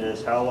extend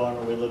this, how long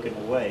are we looking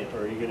to wait?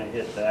 Or are you going to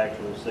hit the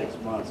actual 6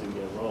 months and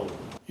get rolling?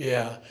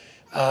 Yeah.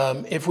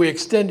 If we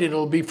extend it,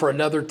 it'll be for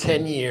another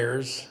 10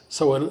 years.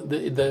 So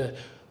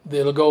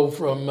it'll go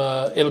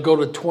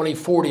to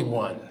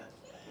 2041.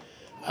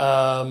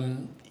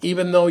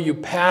 Even though you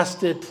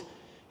passed it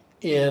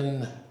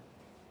in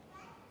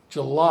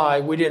July,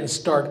 we didn't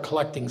start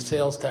collecting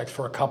sales tax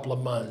for a couple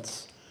of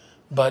months.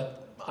 But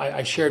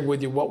I shared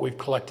with you what we've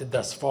collected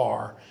thus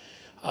far.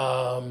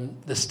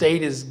 The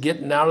state is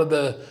getting out of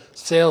the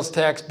sales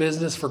tax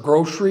business for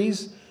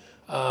groceries.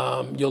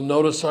 You'll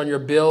notice on your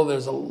bill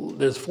there's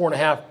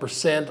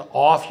 4.5%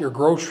 off your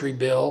grocery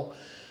bill.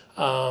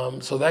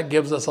 So that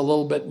gives us a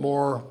little bit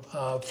more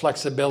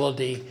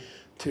flexibility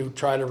to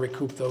try to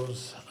recoup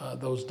those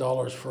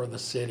dollars for the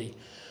city.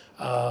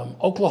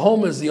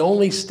 Oklahoma is the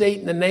only state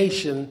in the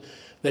nation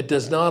that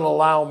does not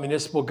allow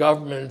municipal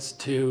governments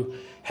to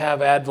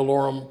have ad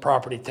valorem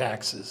property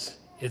taxes.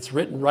 It's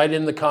written right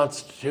in the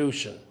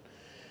Constitution.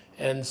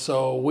 And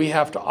so we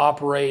have to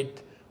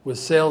operate with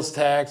sales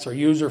tax or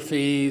user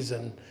fees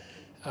and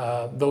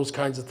those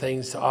kinds of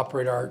things to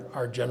operate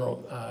our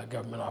general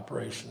government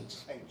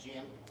operations. Hey,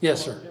 Jim.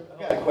 Yes, sir.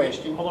 I got a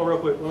question. Hold on real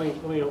quick. I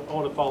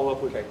want to follow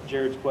up with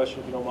Jared's question,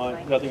 if you don't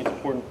mind. I think it's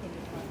important.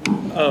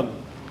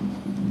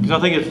 Because I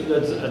think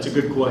that's a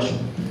good question.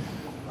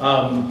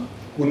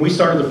 When we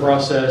started the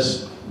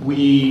process,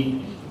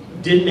 we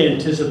didn't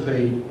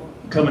anticipate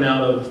coming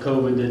out of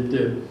COVID that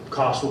the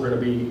costs were going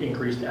to be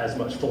increased as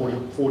much,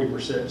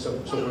 40%.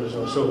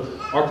 So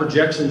our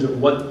projections of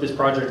what this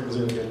project was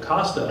going to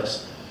cost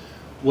us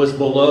was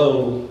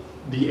below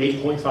the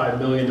 $8.5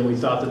 million that we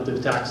thought that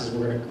the taxes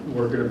were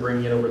going to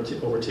bring in over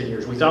 10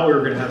 years. We thought we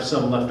were going to have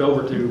some left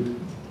over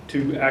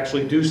to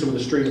actually do some of the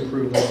street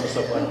improvements and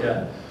stuff like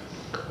that.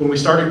 When we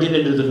started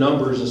getting into the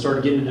numbers and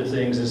started getting into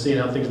things and seeing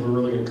how things were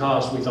really going to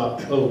cost, we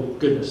thought, oh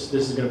goodness,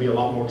 this is going to be a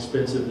lot more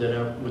expensive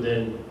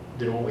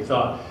than what we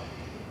thought.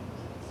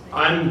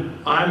 I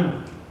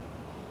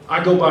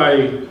go by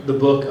the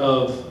book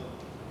of,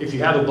 if you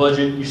have a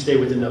budget, you stay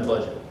within that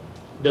budget.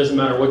 It doesn't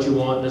matter what you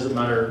want, doesn't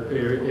matter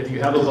if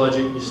you have a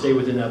budget, you stay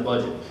within that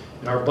budget.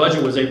 And our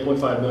budget was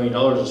 $8.5 million.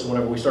 So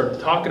whenever we started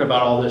talking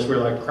about all this, we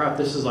were like, crap,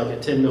 this is like a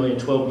 $10 million,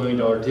 $12 million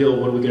deal.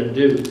 What are we going to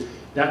do?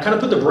 That kind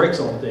of put the brakes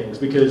on things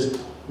because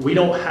we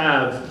don't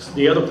have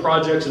the other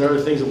projects and other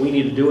things that we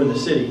need to do in the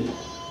city.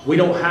 We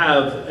don't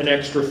have an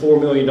extra $4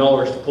 million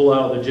to pull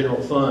out of the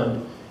general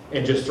fund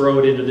and just throw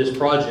it into this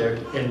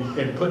project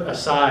and put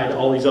aside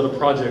all these other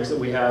projects that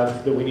we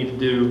have that we need to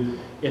do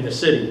in the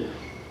city.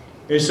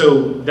 And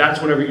so that's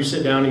whenever you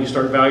sit down and you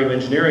start value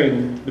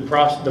engineering the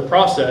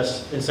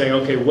process and saying,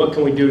 okay, what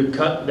can we do to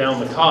cut down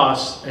the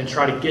costs and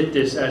try to get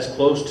this as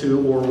close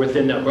to or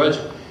within that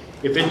budget?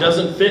 If it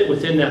doesn't fit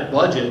within that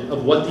budget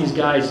of what these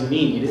guys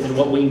need and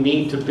what we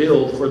need to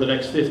build for the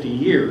next 50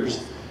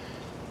 years,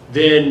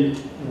 then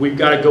we've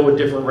got to go a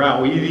different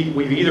route.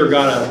 We've either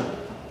got to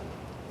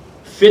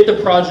fit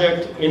the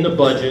project in the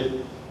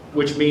budget,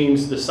 which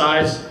means the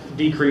size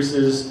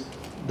decreases,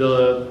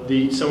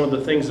 some of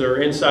the things that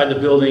are inside the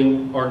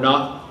building are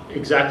not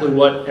exactly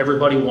what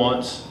everybody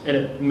wants, and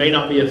it may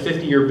not be a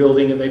 50-year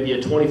building, it may be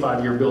a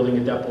 25-year building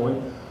at that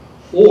point.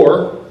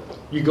 Or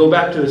you go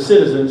back to the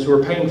citizens who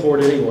are paying for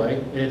it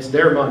anyway, and it's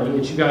their money,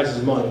 it's you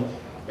guys' money,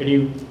 and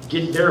you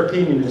get their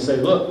opinion and say,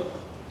 look,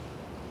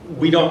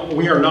 we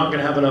are not going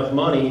to have enough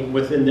money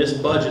within this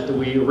budget that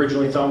we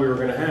originally thought we were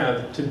going to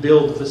have to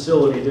build the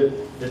facility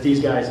that these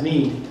guys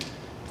need.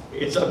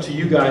 It's up to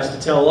you guys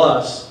to tell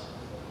us,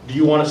 do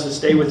you want us to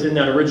stay within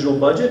that original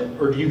budget,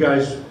 or do you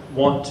guys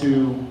want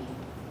to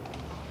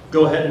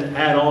go ahead and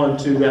add on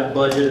to that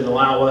budget and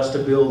allow us to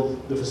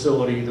build the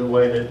facility the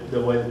way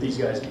that these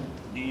guys need?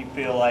 Do you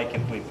feel like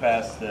if we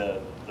pass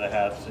the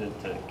House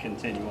to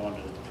continue on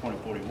to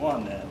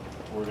 2041, then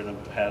we're going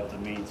to have the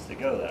means to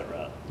go that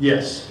route?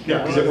 Yes. Yeah.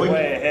 Because if we're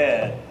way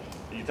ahead,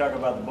 you talk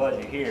about the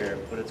budget here,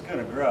 but it's going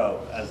to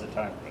grow as the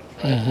time grows,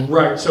 right? Mm-hmm.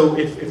 Right. So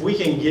if we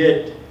can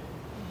get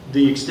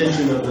the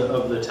extension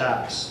of the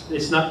tax,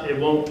 it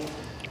won't.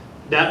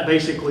 That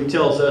basically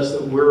tells us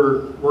that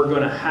we're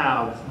going to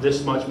have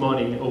this much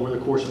money over the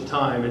course of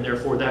time, and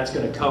therefore that's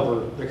going to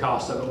cover the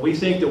cost of it. We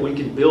think that we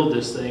can build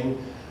this thing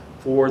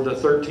for the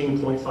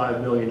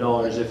 $13.5 million.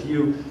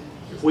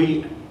 If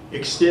we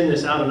extend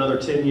this out another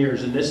 10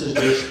 years, and this is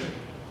just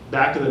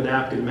back of the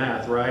napkin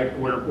math, right?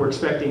 We're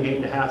expecting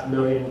 $8.5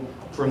 million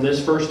from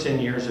this first 10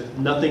 years. If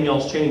nothing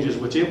else changes,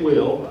 which it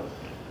will,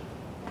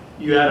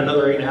 you add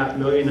another $8.5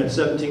 million, that's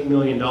 $17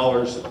 million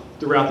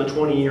throughout the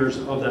 20 years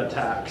of that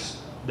tax.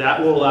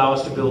 That will allow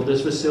us to build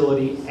this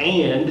facility,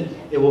 and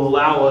it will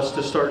allow us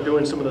to start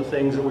doing some of the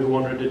things that we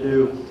wanted to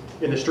do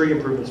in the street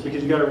improvements.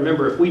 Because you got to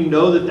remember, if we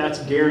know that that's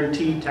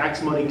guaranteed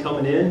tax money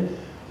coming in,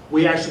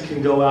 we actually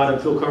can go out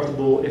and feel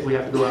comfortable if we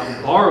have to go out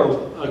and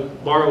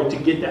borrow to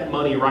get that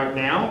money right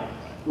now.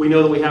 We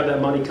know that we have that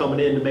money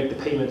coming in to make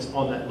the payments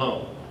on that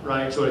loan,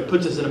 right? So it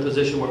puts us in a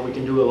position where we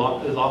can do a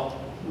lot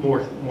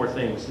more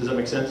things. Does that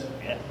make sense?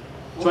 Yeah.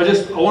 So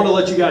I want to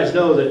let you guys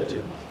know that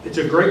it's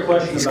a great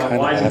question about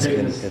why it's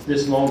taking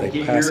this long to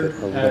get here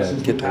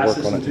since we passed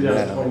this in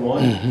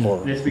 2021.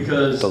 And it's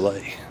because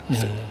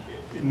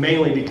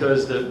mainly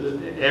because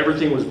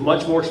everything was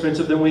much more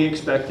expensive than we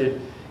expected,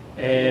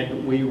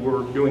 and we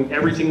were doing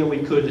everything that we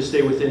could to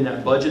stay within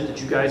that budget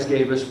that you guys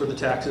gave us for the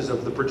taxes,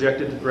 of the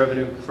projected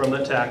revenue from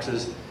the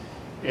taxes.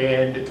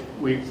 And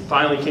we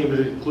finally came to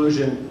the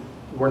conclusion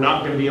we're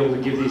not going to be able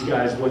to give these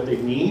guys what they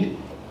need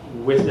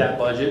with that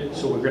budget,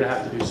 so we're going to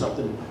have to do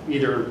something.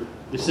 Either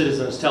the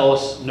citizens tell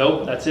us,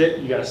 nope, that's it,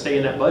 you got to stay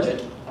in that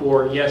budget,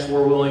 or yes,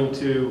 we're willing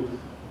to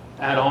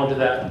add on to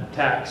that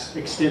tax,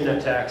 extend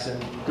that tax,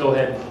 and go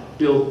ahead and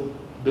build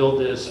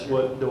this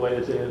the way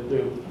that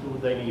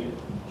they need it.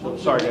 So,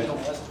 sorry, guys.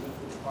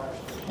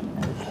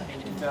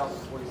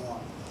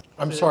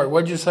 I'm sorry,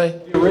 what did you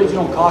say? The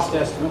original cost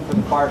estimate for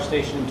the fire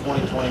station in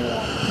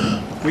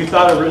 2021. We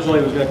thought originally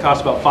it was going to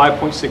cost about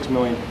 $5.6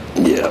 million.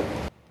 Yeah.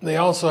 They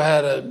also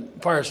had a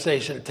fire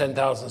station at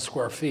 10,000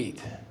 square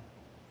feet.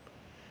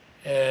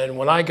 And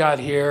when I got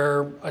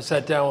here, I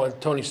sat down with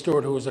Tony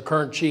Stewart, who was the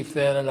current chief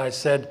then, and I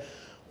said,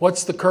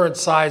 what's the current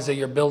size of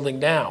your building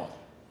now?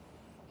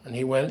 And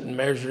he went and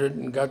measured it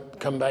and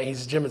come back. He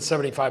says, Jim, it's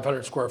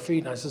 7,500 square feet.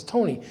 And I says,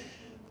 Tony,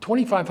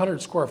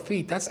 2,500 square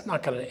feet, that's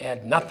not going to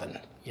add nothing,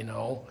 you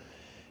know.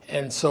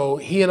 And so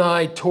he and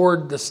I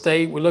toured the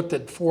state. We looked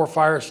at 4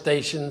 fire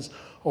stations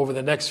over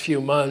the next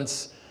few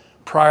months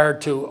prior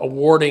to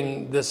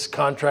awarding this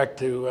contract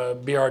to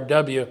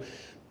BRW,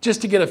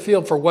 just to get a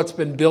feel for what's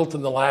been built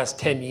in the last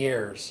 10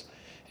 years.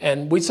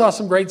 And we saw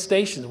some great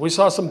stations. We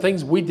saw some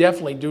things we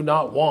definitely do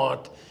not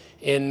want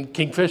in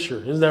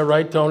Kingfisher. Isn't that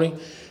right, Tony?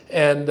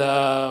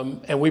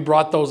 And we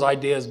brought those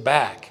ideas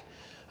back.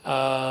 You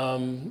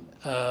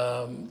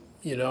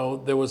know,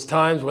 there was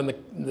times when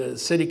the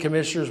city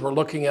commissioners were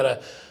looking at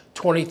a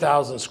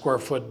 20,000 square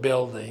foot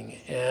building.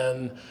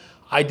 And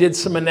I did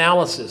some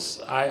analysis.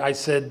 I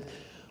said,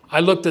 I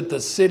looked at the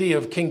city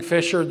of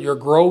Kingfisher. Your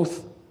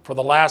growth for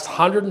the last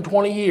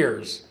 120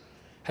 years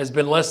has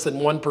been less than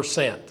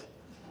 1%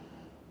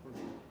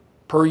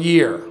 per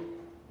year.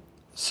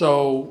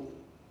 So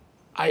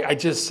I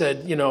just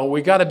said, you know,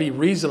 we got to be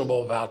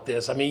reasonable about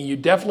this. I mean, you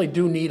definitely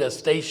do need a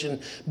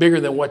station bigger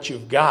than what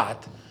you've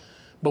got,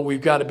 but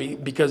we've got to be,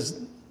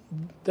 because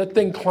that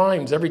thing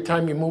climbs every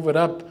time you move it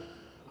up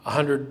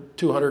 100,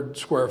 200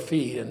 square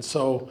feet. And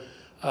so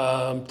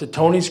To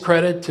Tony's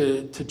credit,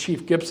 to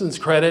Chief Gibson's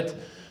credit,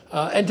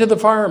 and to the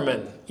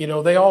firemen. You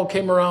know, they all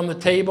came around the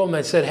table and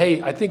they said,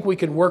 hey, I think we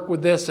can work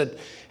with this at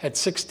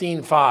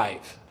 16.5,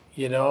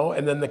 you know,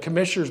 and then the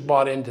commissioners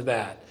bought into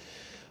that.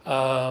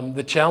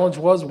 The challenge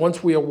was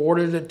once we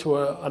awarded it to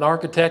an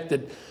architect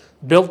that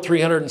built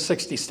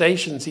 360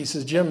 stations, he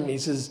says, Jim, he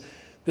says,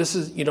 this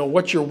is, you know,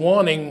 what you're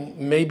wanting,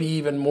 maybe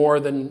even more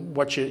than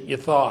what you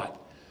thought.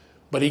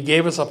 But he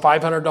gave us a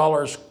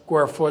 $500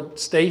 square foot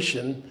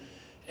station,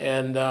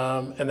 and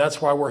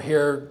that's why we're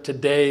here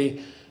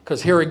today.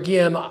 Because here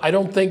again, I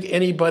don't think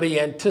anybody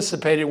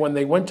anticipated when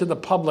they went to the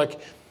public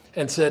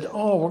and said,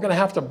 oh, we're going to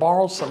have to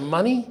borrow some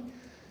money.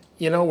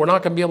 You know, we're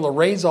not going to be able to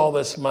raise all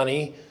this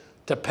money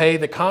to pay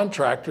the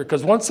contractor.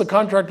 Because once the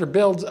contractor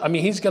builds, I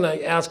mean, he's going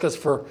to ask us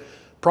for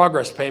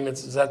progress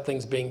payments as that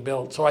thing's being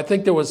built. So I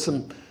think there was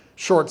some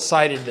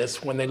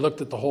short-sightedness when they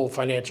looked at the whole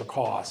financial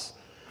costs.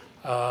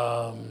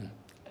 And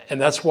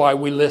that's why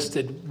we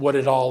listed what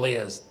it all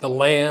is. The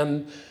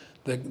land,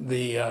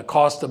 the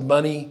cost of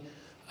money,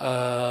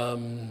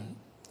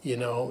 you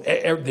know,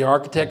 the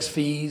architect's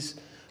fees.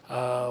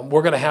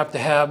 We're going to have,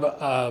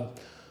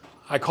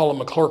 I call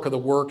him a clerk of the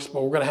works,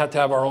 but we're going to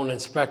have our own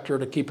inspector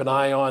to keep an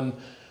eye on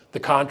the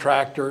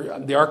contractor.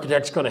 The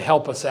architect's going to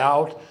help us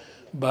out,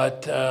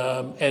 but,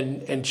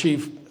 and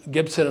Chief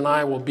Gibson and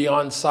I will be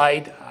on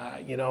site.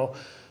 You know,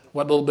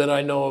 what little bit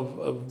I know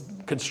of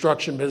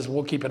construction business,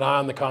 we'll keep an eye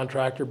on the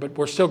contractor, but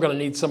we're still going to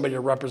need somebody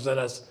to represent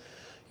us,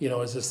 you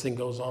know, as this thing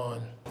goes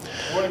on.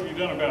 What have you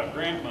done about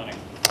grant money?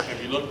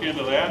 Have you looked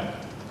into that?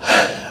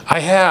 I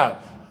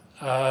have.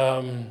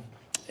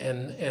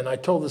 And I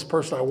told this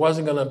person I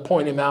wasn't going to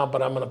point him out,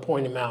 but I'm going to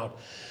point him out.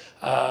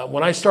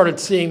 When I started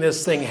seeing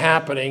this thing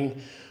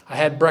happening, I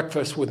had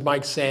breakfast with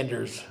Mike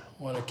Sanders,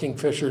 one of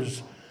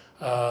Kingfisher's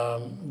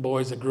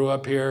boys that grew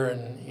up here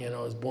and, you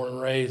know, was born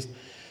and raised.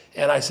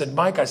 And I said,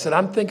 Mike, I said,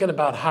 I'm thinking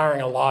about hiring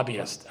a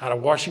lobbyist out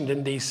of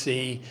Washington,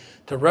 D.C.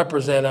 to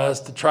represent us,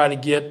 to try to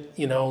get,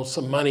 you know,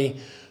 some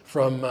money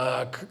from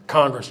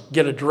Congress,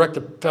 get a direct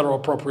federal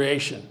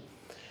appropriation.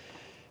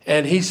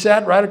 And he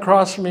sat right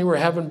across from me. We're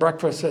having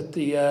breakfast at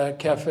the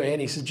cafe. And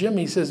he says, Jim,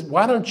 he says,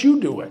 why don't you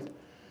do it?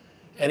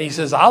 And he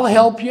says, I'll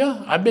help you.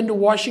 I've been to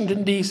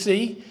Washington,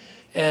 D.C.,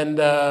 and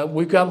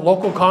we've got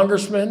local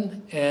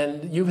congressmen,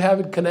 and you have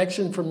a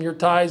connection from your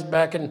ties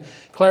back in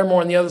Claremore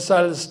on the other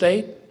side of the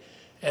state.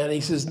 And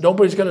he says,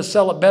 nobody's going to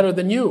sell it better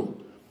than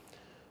you.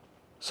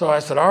 So I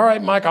said, all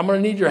right, Mike, I'm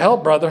going to need your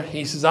help, brother.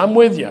 He says, I'm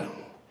with you.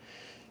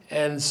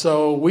 And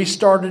so we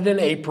started in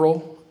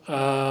April.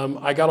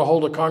 I got a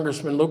hold of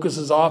Congressman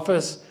Lucas's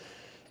office,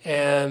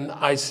 and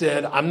I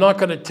said, I'm not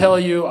going to tell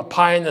you a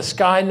pie in the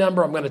sky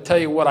number. I'm going to tell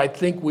you what I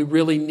think we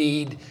really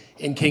need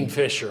in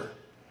Kingfisher.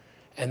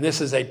 And this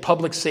is a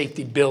public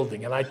safety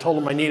building. And I told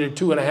him I needed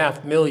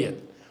 $2.5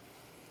 million.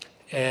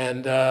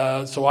 And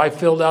so I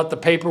filled out the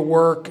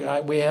paperwork.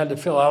 We had to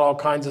fill out all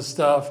kinds of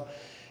stuff.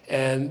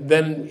 And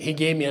then he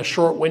gave me a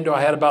short window.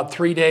 I had about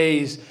 3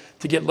 days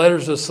to get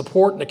letters of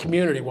support in the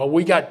community. Well,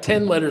 we got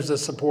 10 letters of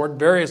support,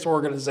 various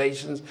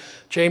organizations,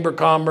 Chamber of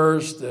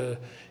Commerce,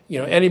 you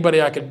know,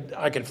 anybody I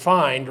could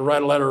find to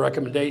write a letter of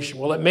recommendation.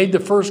 Well, it made the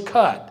first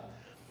cut.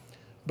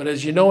 But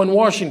as you know, in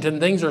Washington,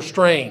 things are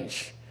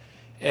strange.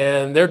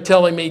 And they're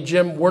telling me,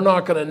 Jim, we're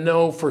not going to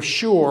know for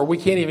sure. We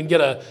can't even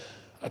get a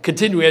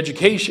continuing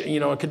education, you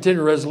know, a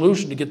continuing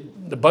resolution to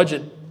get the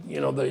budget,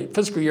 you know, the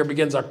fiscal year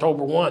begins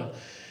October 1.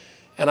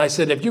 And I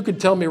said, if you could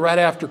tell me right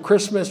after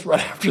Christmas, right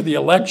after the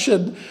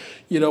election,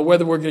 you know,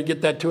 whether we're going to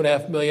get that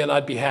 $2.5 million,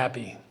 I'd be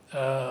happy.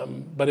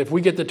 But if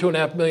we get the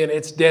 $2.5 million,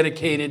 it's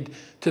dedicated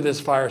to this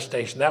fire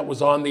station. That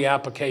was on the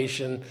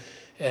application,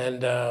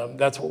 and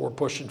that's what we're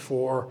pushing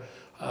for.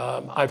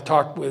 I've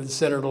talked with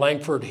Senator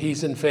Langford.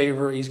 He's in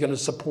favor. He's going to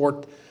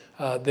support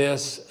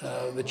this.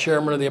 The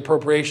chairman of the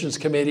Appropriations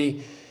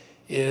Committee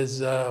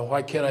is,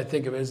 why can't I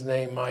think of his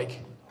name,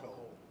 Mike?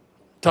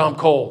 Tom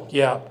Cole,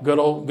 yeah, good,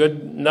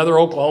 another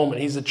Oklahoman.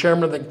 He's the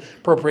chairman of the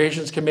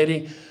Appropriations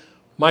Committee.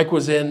 Mike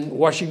was in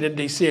Washington,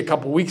 D.C. a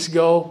couple weeks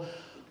ago.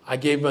 I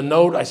gave him a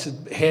note. I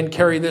said, hand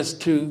carry this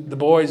to the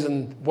boys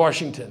in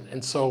Washington.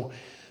 And so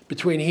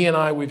between he and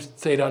I, we've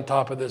stayed on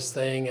top of this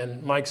thing,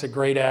 and Mike's a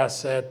great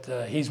asset.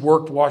 He's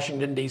worked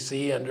Washington,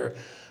 D.C. under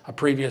a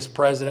previous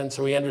president,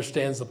 so he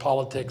understands the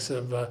politics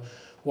of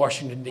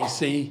Washington,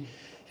 D.C.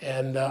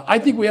 And I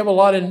think we have a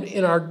lot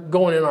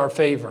going in our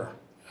favor.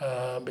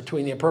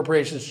 Between the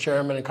Appropriations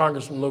Chairman and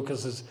Congressman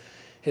Lucas,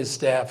 his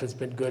staff has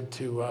been good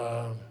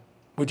to,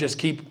 we just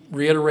keep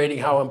reiterating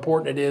how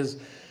important it is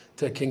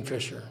to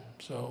Kingfisher.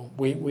 So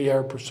we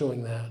are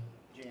pursuing that.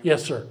 Jim.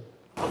 Yes, sir.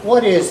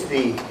 What is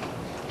the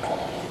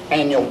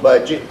annual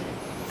budget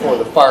for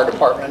the fire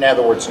department? In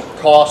other words,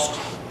 cost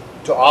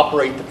to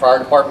operate the fire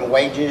department,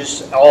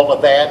 wages, all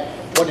of that?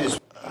 What is?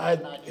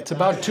 It's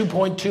about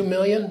 $2.2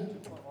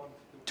 million,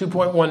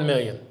 $2.1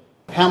 million.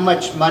 How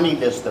much money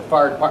does the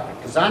fire department,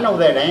 because I know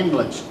that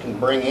ambulance can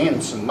bring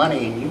in some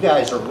money, and you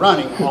guys are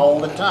running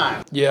all the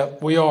time. Yeah,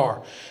 we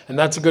are. And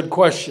that's a good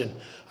question.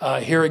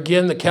 Here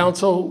again, the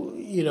council,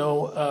 you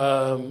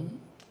know,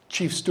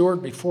 Chief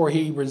Stewart, before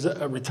he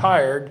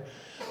retired,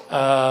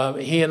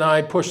 He and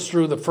I pushed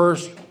through the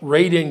first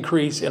rate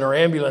increase in our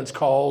ambulance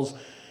calls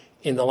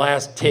in the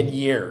last 10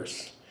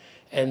 years.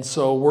 And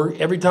so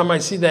every time I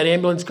see that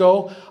ambulance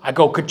go, I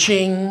go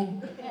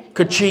ka-ching,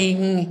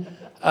 ka-ching.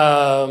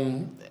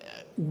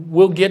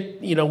 We'll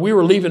get, we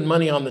were leaving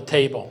money on the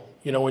table.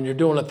 When you're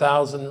doing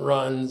 1,000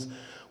 runs,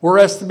 we're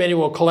estimating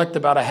we'll collect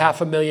about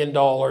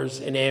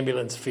 $500,000 in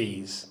ambulance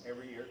fees.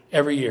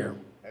 Every year.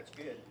 That's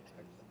good.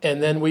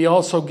 And then we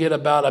also get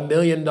about $1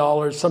 million,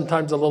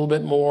 sometimes a little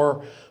bit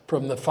more,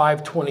 from the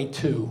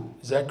 522.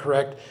 Is that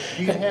correct?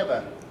 Do you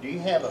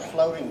have a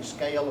floating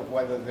scale of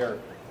whether they're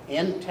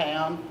in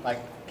town, like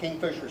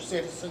Kingfisher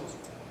citizens,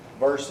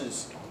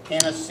 versus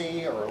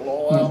Tennessee or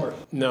Louisville? Or?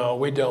 No,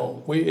 we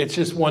don't. It's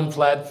just one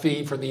flat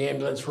fee for the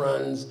ambulance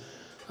runs.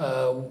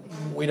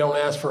 We don't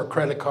ask for a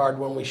credit card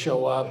when we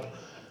show up.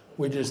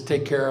 We just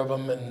take care of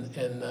them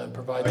and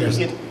provide them.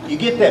 You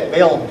get that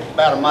bill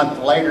about a month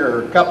later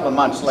or a couple of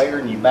months later,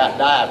 and you about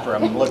die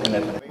from looking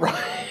at the bill.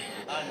 Right.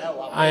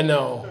 I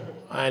know.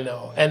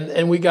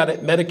 And we got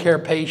it,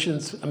 Medicare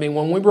patients. I mean,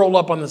 when we roll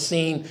up on the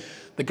scene,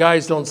 the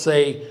guys don't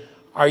say,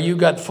 "Are you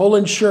got full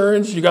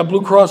insurance? You got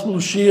Blue Cross Blue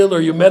Shield?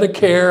 Or you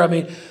Medicare?" I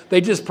mean, they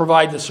just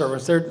provide the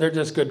service. They're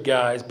just good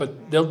guys,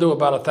 but they'll do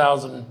about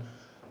 1,000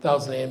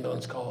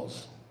 ambulance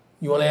calls.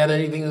 You want to add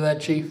anything to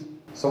that, Chief?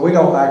 So we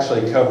don't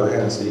actually cover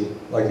Hennessy,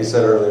 like you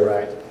said earlier.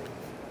 Right.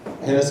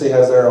 Hennessy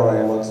has their own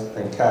ambulance,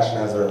 and Cashin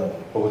has their own,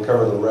 but we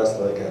cover the rest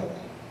of the county.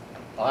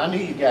 Well, I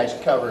knew you guys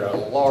covered a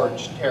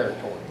large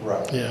territory.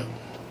 Right. Yeah.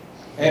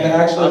 And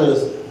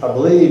actually, I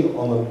believe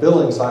on the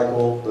billing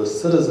cycle, the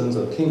citizens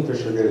of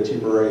Kingfisher get a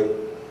cheaper rate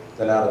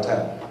than out of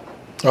town.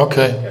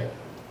 Okay.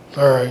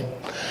 All right.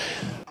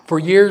 For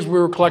years, we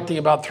were collecting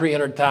about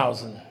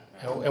 $300,000,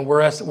 and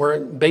we're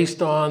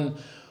based on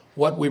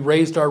what we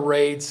raised our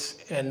rates,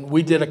 and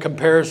we did a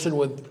comparison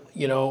with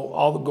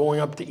all the going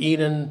up to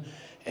Eden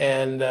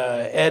and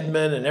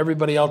Edmond and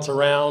everybody else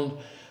around.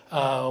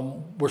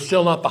 We're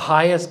still not the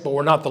highest, but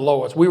we're not the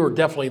lowest. We were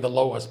definitely the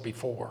lowest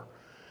before.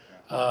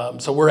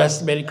 So we're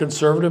estimating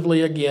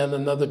conservatively again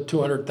another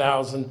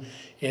 $200,000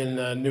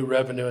 in new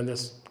revenue in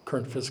this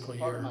current fiscal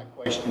year. Part of my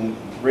question,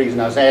 the reason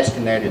I was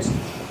asking that is,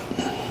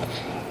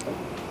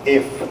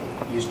 if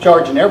you're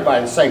charging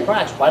everybody the same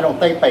price, why don't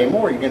they pay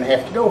more? You're going to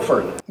have to go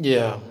further.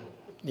 Yeah.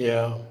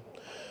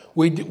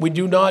 We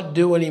do not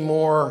do any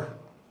more.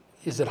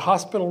 Is it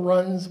hospital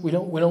runs? We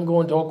don't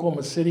go into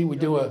Oklahoma City. We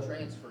do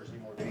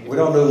We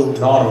don't do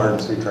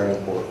non-emergency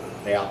transport.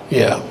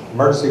 Yeah.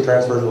 Emergency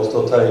transfers we'll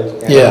still take,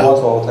 and once in a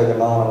while we'll take a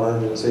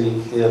non-emergency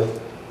if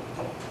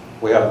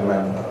we have the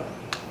manpower.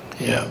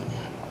 Yeah.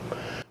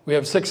 We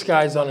have 6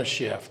 guys on a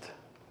shift,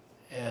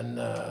 and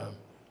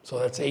so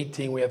that's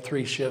 18. We have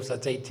 3 shifts.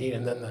 That's 18,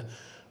 and then the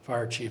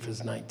fire chief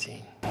is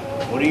 19.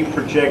 What do you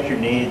project your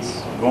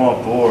needs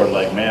going forward,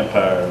 like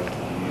manpower?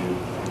 Do you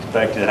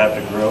expect to have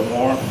to grow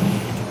more?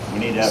 We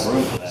need to have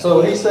room for that.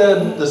 So he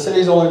said the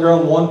city's only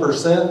grown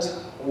 1%.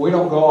 We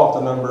don't go off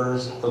the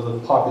numbers of the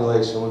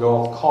population. We go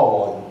off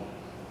call volume.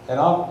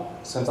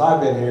 And since I've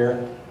been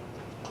here,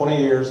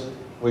 20 years,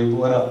 we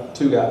went up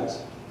 2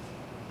 guys.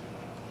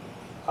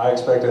 I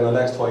expect in the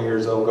next 20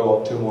 years they'll go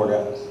up 2 more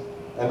guys.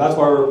 And that's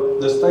why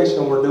the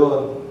station we're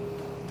doing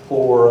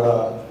for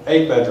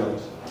 8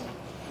 bedrooms.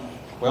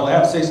 We only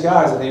have 6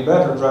 guys that need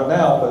bedrooms right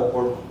now, but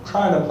we're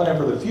trying to plan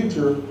for the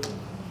future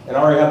and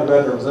already have the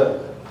bedrooms there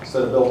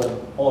instead of building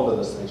onto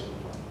the station.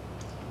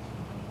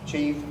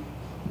 Chief,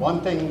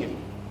 one thing,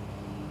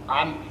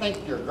 I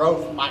think your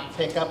growth might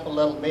pick up a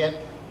little bit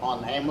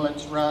on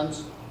ambulance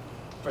runs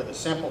for the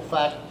simple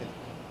fact that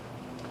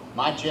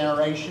my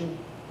generation,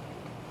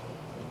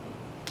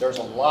 there's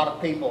a lot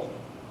of people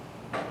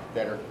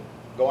that are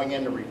going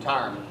into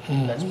retirement.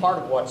 Mm-hmm. That's part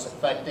of what's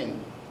affecting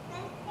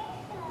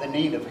the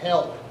need of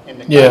help in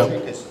the country,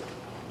 because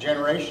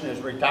generation is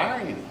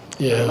retiring.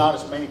 There's not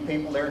as many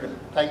people there to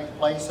take the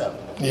place of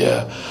it.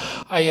 Yeah.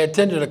 I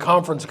attended a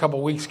conference a couple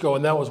of weeks ago,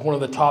 and that was one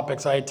of the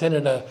topics. I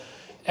attended an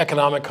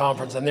economic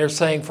conference, and they're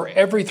saying for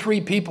every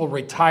 3 people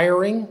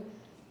retiring,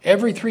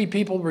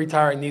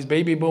 these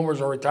baby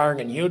boomers are retiring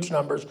in huge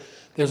numbers,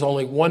 there's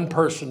only 1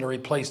 person to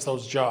replace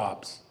those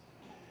jobs.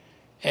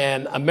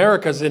 And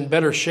America's in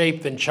better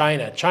shape than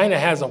China. China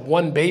has a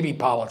 1 baby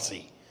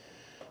policy.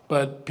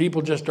 But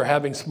people just are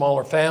having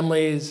smaller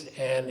families,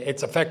 and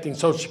it's affecting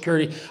Social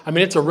Security. I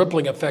mean, it's a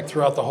rippling effect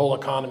throughout the whole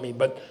economy.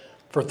 But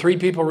for 3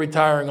 people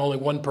retiring, only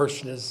 1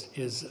 person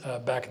is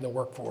back in the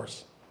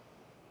workforce.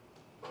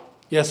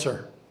 Yes,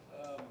 sir.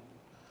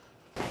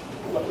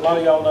 A lot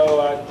of y'all know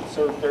I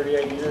served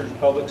 38 years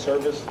public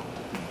service.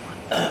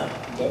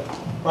 But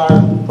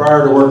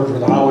prior to working for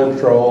the Highway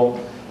Patrol,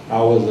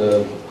 I was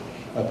a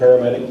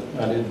paramedic.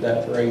 I did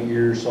that for 8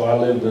 years, so I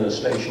lived in a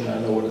station. I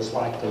know what it's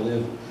like to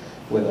live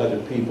with other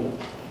people.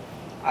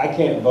 I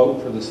can't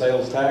vote for the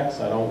sales tax.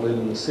 I don't live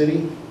in the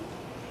city.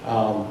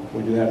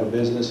 We do have a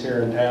business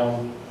here in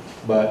town,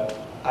 but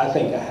I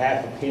think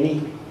 1/2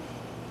 penny,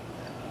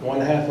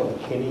 1/2 of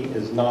a penny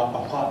is not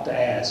a lot to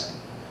ask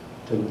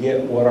to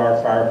get what our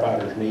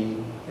firefighters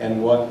need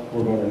and what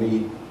we're going to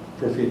need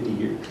for 50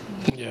 years.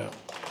 Yeah.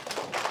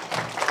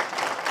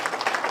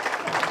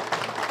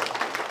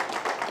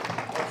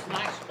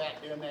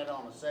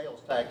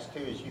 tax too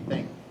is you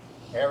think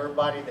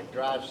everybody that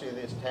drives through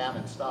this town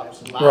and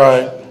stops and buys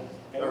Right. something,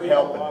 And they're we have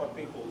a helping. lot of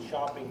people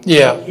shopping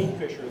Yeah. in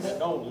Kingfisher that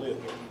don't live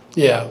here.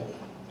 Yeah,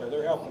 So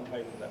they're helping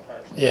pay for that fire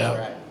station. yeah,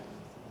 Right.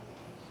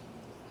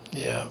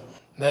 yeah.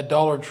 That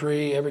Dollar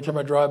Tree, every time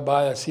I drive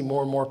by, I see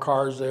more and more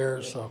cars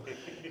there, so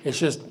it's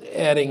just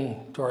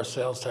adding to our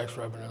sales tax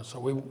revenue, so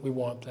we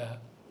want that.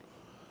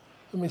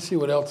 Let me see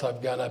what else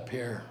I've got up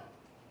here.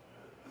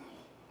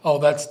 Oh,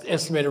 that's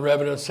estimated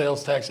revenue,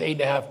 sales tax,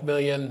 8.5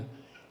 million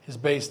is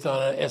based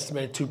on an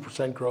estimated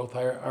 2% growth.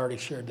 I already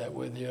shared that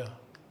with you.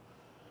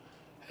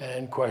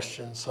 And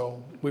questions,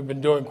 so we've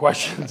been doing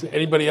questions.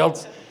 Anybody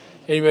else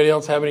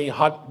have any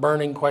hot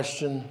burning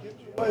question?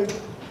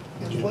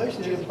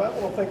 Inflation is, I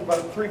want to think about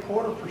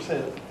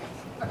 0.75%.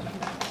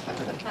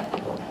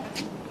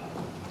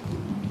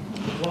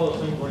 It's one of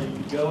those things where you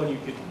could go and you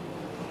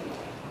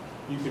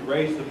could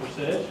raise the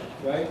percentage,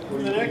 right? Or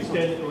you could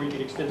extend it, or you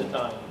could extend the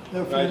time.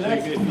 Now, for Right, the so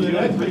next, if for you the do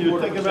it next one, you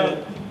think 3/4%, about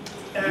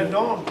adding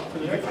on, for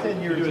the next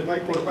 10 years, You do you it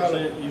might think about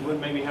it. 3/4%, you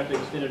wouldn't maybe have to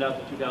extend it out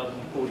to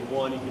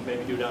 2041, you could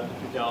maybe do it out to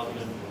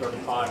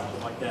 2035, or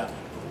something like that.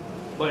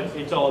 But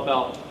it's all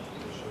about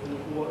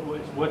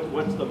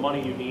what's the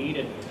money you need,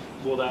 and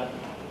will that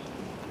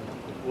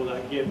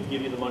give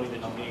you the money that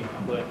you need?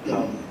 But,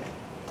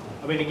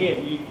 I mean,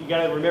 again, you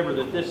gotta remember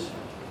that this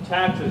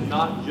tax is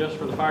not just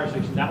for the fire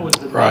station. That was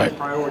the main Right.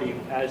 priority,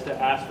 as to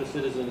ask the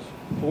citizens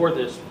for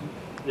this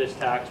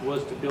tax,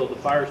 was to build the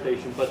fire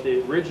station. But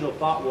the original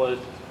thought was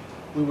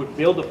we would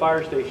build the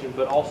fire station,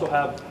 but also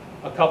have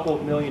a couple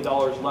of $1 million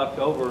left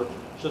over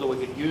so that we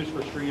could use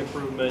for street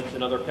improvements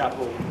and other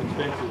capital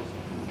expenses.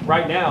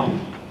 Right now,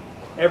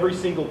 every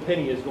single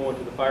penny is going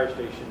to the fire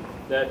station.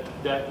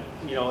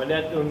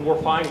 And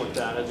we're fine with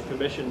that as a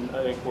commission.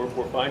 I think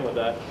we're fine with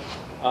that.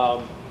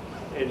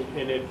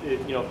 And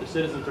if the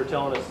citizens are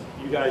telling us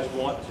you guys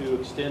want to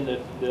extend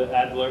the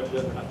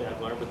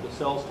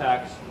sales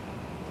tax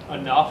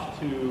enough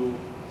to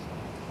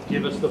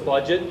give us the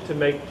budget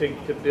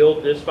to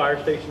build this fire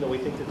station that we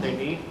think that they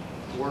need,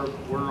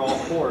 we're all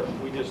for it.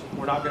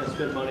 We're not going to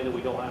spend money that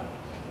we don't have.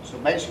 So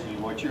basically,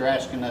 what you're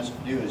asking us to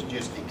do is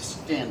just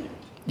extend it.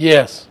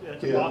 Yes.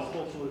 It's a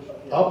possible solution.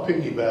 I'll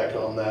piggyback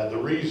on that. The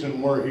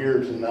reason we're here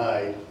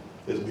tonight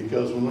is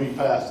because when we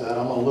passed that,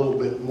 I'm a little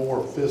bit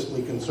more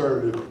fiscally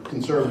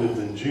conservative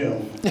than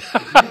Jim. If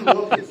you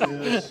look at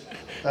this,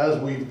 as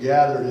we've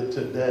gathered it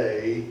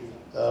today,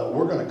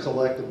 we're going to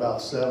collect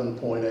about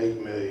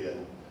 $7.8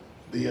 million.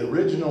 The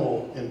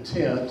original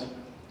intent,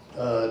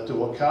 to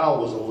what Kyle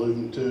was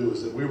alluding to,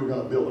 is that we were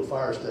going to build a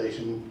fire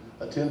station,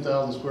 a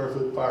 10,000 square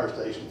foot fire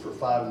station for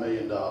 $5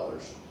 million.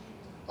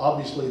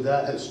 Obviously,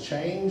 that has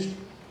changed.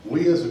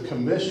 We as a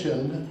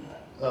commission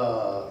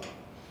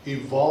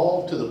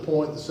evolved to the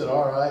point that said,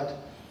 all right,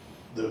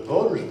 the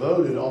voters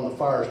voted on the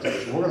fire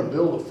station. We're going to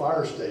build a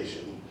fire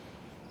station.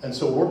 And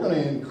so we're going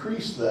to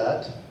increase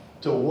that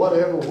to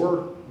whatever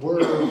we're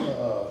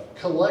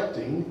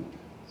collecting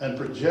and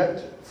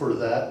project for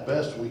that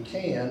best we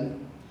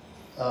can.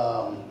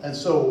 And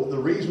so the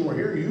reason we're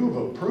here, you've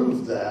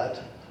approved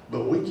that,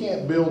 but we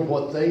can't build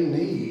what they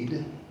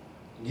need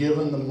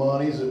given the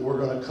monies that we're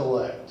going to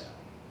collect.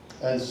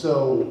 And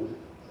so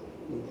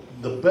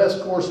the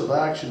best course of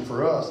action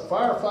for us,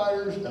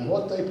 firefighters and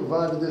what they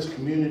provide to this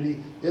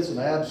community, it's an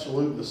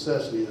absolute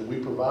necessity that we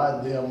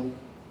provide them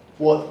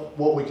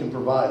what we can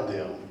provide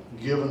them,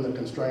 given the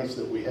constraints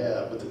that we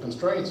have. But the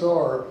constraints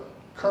are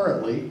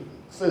currently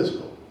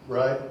fiscal,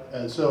 right?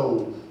 And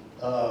so,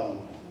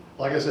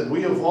 like I said,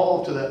 we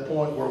evolved to that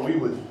point where we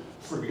would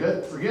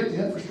forget the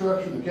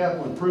infrastructure and the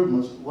capital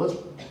improvements. Let's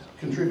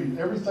contribute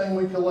everything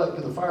we collect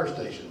to the fire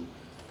station.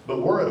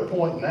 But we're at a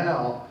point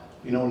now,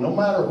 no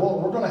matter what,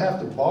 we're going to have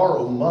to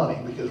borrow money,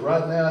 because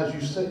right now, as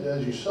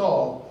you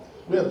saw,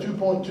 we have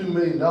 $2.2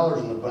 million in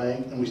the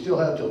bank, and we still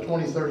have till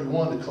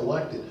 2031 to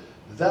collect it.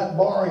 That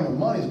borrowing of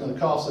money is going to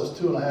cost us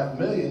 $2.5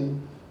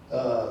 million,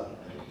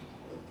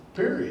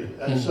 period.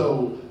 And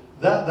so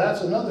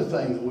that's another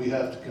thing that we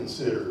have to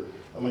consider.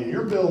 I mean,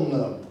 you're building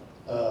a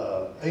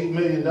 $8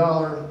 million,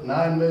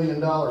 $9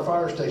 million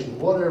fire station,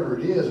 whatever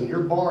it is, and you're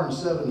borrowing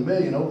 $7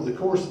 million over the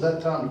course of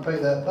that time to pay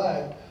that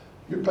back.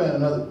 You're paying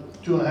another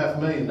 $2.5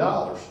 million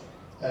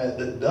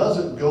that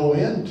doesn't go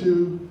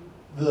into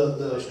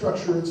the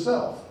structure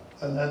itself.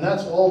 And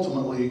that's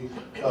ultimately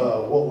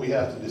what we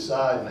have to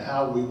decide and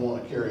how we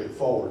want to carry it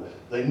forward.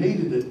 They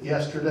needed it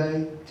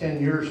yesterday,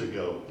 10 years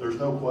ago. There's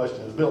no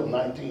question. It was built in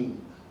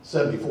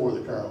 1974,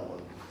 the current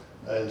one.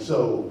 And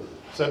so,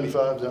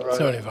 75, is that right?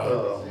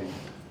 75.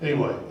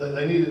 Anyway,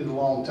 they needed it a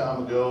long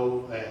time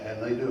ago,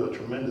 and they do a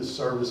tremendous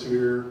service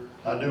here.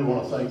 I do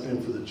want to thank them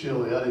for the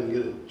chili. I didn't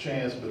get a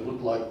chance, but it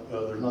looked like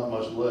there's not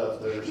much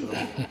left there,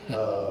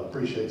 so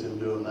appreciate them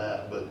doing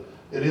that. But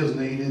it is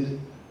needed,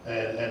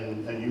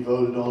 and you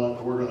voted on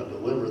it. We're going to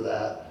deliver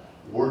that.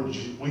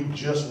 We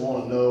just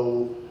want to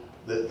know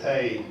that,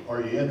 hey,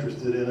 are you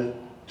interested in it,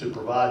 to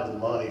provide the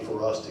money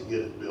for us to get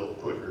it built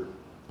quicker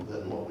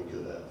than what we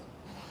could have.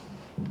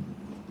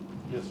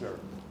 Yes, sir.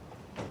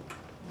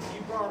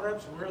 You brought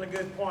up some really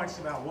good points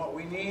about what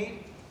we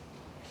need.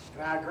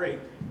 and I agree.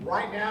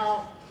 Right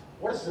now,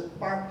 what is the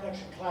fire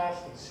protection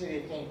class in the city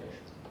of Kingfisher?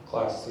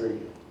 Class 3.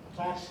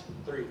 Class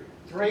 3.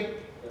 3?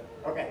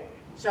 Okay.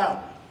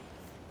 So,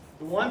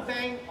 the one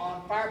thing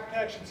on fire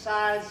protection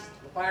sides,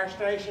 the fire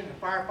station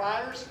and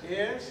firefighters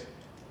is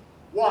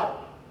water.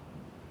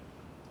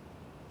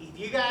 If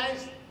you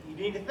guys, you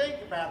need to think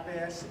about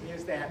this,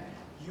 is that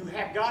you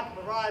have got to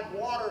provide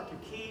water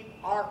to keep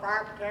our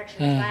fire protection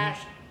class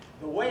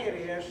the way it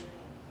is.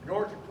 In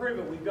order to prove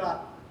it, we've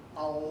got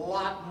a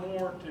lot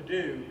more to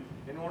do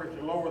in order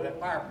to lower that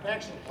fire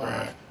protection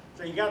class. Right.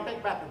 So you got to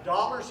think about the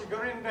dollars you're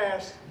going to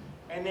invest,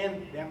 and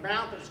then the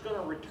amount that's going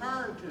to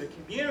return to the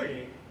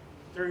community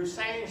through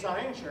savings on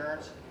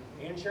insurance.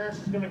 The insurance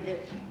is going to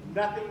get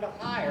nothing but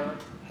higher,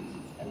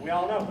 and we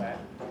all know that,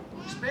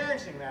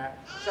 experiencing that.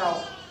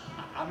 So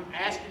I'm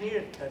asking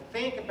you to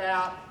think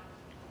about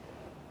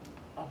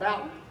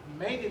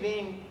maybe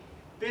being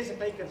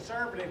physically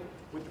conservative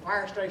with the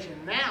fire station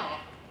now,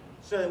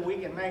 so that we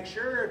can make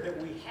sure that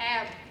we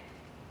have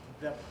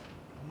the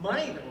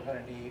money that we're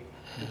going to need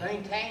to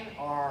maintain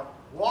our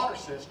water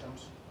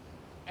systems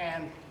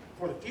and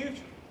for the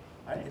future.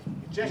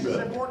 It's just as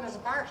important as a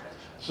fire station.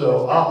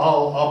 So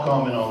I'll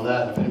comment on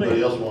that if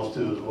anybody else wants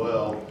to as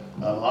well.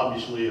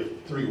 Obviously,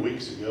 3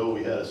 weeks ago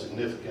we had a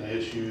significant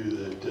issue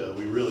that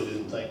we really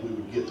didn't think we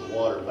would get the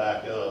water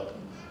back up.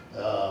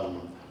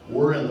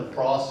 We're in the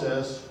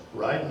process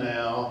right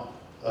now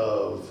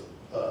of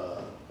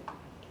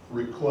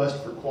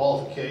request for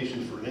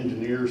qualifications for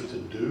engineers to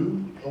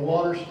do a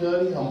water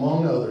study,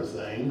 among other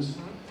things.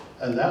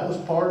 And that was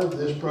part of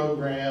this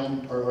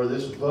program, or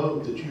this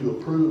vote that you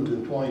approved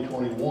in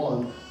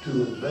 2021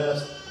 to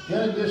invest, in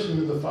addition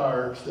to the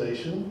fire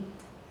station,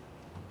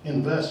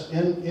 invest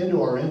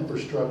into our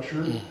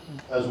infrastructure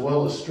as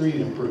well as street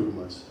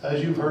improvements.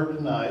 As you've heard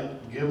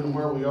tonight, given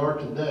where we are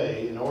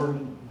today, in order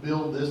to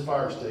build this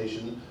fire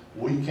station,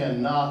 we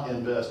cannot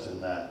invest in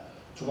that.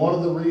 So one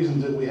of the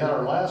reasons that we had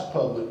our last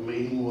public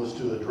meeting was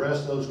to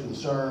address those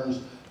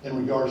concerns in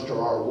regards to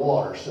our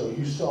water. So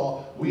you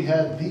saw we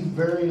had the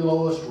very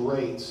lowest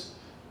rates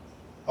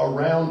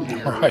around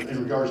here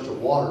in regards to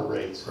water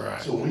rates.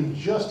 So we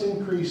just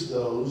increased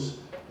those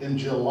in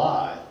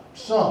July,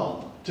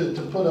 some, to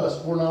put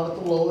us, we're not at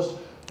the lowest,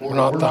 we're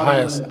not the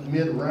highest,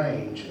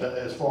 mid-range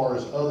as far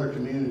as other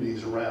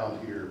communities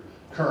around here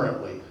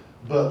currently.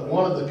 But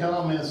one of the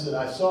comments that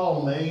I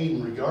saw made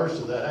in regards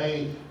to that,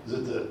 hey, is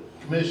that the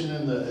commission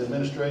and the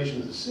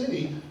administration of the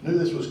city knew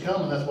this was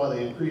coming, that's why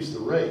they increased the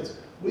rates.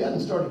 We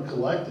hadn't started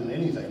collecting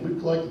anything. We've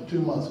collected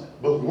 2 months,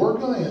 but we're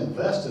going to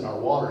invest in our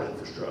water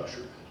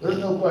infrastructure. There's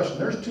no question.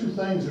 There's two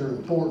things that are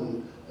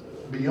important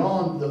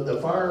beyond the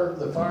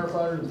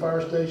firefighter and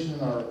fire station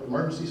and our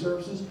emergency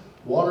services: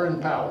 water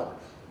and power.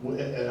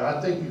 And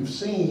I think you've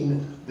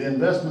seen the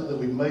investment that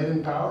we've made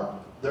in power.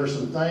 There's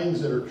some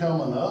things that are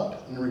coming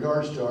up in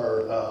regards to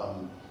our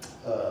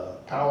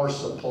power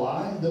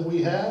supply that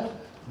we have,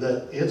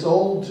 that it's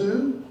old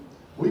too.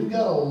 We've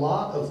got a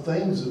lot of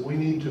things that we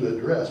need to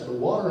address, but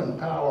water and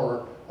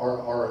power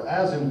are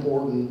as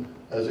important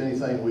as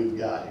anything we've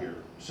got here.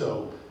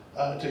 So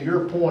to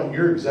your point,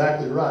 you're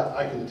exactly right.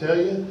 I can tell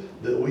you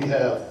that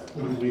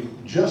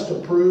we've just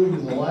approved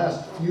in the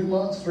last few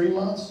months, 3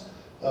 months,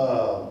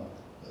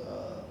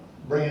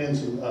 bringing in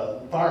some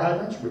fire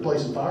hydrants,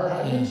 replacing fire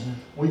hydrants.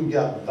 We've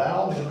got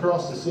valves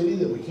across the city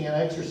that we can't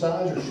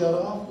exercise or shut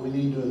off. We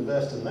need to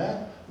invest in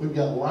that. We've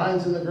got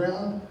lines in the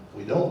ground.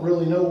 We don't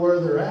really know where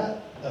they're at.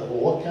 Or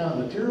what kind of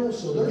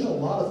materials. So there's a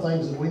lot of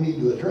things that we need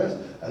to address,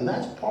 and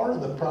that's part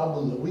of the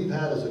problem that we've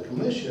had as a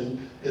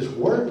commission, is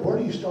where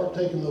do you start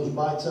taking those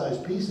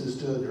bite-sized pieces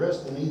to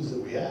address the needs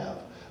that we have?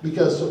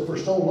 Because for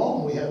so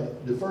long we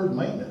have deferred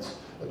maintenance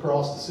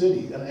across the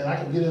city, and I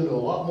can get into a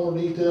lot more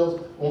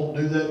details. Won't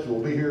do that because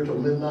we'll be here till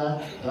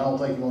midnight, and I don't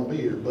think you want to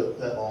be here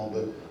that long,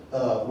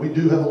 but we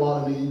do have a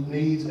lot of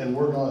needs, and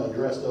we're going to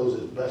address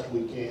those as best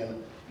we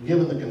can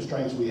given the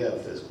constraints we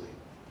have physically.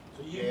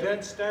 So you've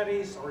done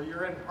studies, or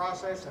you're in the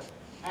process of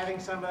having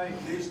somebody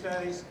do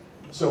studies?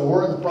 So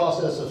we're in the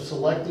process of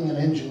selecting an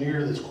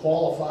engineer that's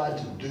qualified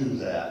to do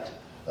that.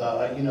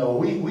 You know,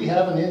 we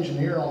have an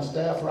engineer on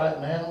staff right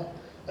now,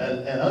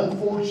 and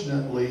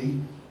unfortunately,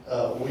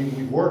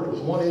 we've worked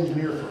with one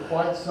engineer for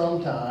quite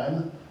some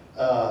time,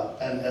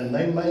 and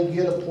they may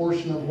get a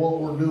portion of what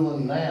we're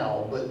doing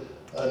now, but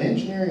an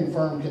engineering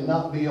firm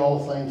cannot be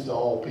all things to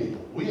all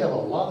people. We have a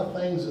lot of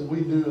things that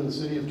we do in the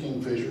city of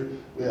Kingfisher.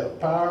 We have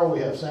power, we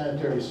have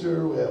sanitary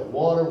sewer, we have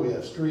water, we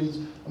have streets.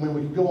 I mean,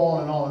 we could go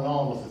on and on and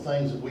on with the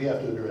things that we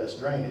have to address.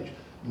 Drainage.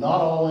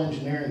 Not all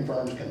engineering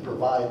firms can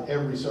provide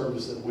every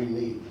service that we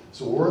need.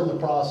 So we're in the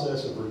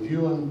process of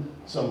reviewing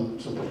some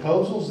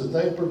proposals that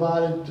they've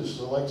provided to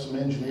select some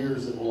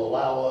engineers that will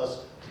allow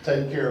us to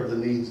take care of the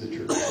needs that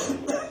you're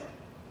saying.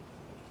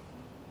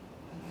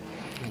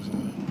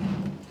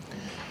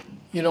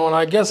 You know, and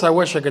I guess I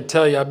wish I could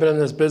tell you, I've been in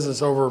this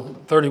business over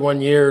 31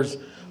 years.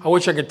 I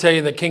wish I could tell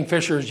you that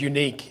Kingfisher is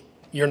unique.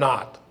 You're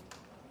not.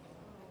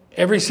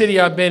 Every city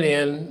I've been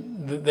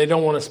in, they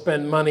don't want to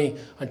spend money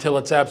until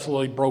it's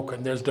absolutely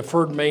broken. There's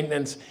deferred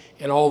maintenance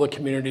in all the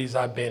communities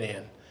I've been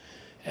in.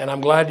 and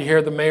I'm glad to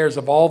hear the mayor's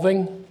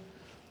evolving.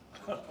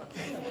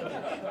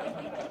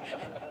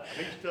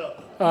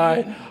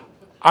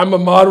 I'm a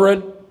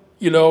moderate,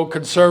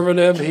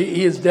 conservative.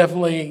 He is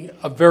definitely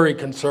a very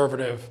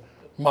conservative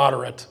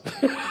moderate,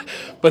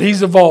 but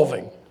he's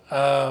evolving.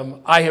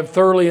 I have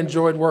thoroughly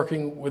enjoyed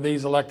working with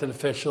these elected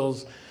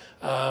officials.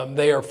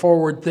 They are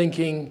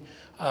forward-thinking.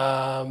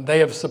 They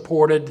have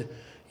supported,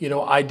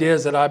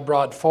 ideas that I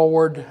brought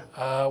forward.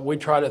 We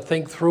try to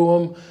think through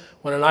them.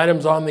 When an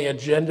item's on the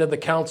agenda, the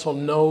council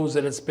knows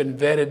that it's been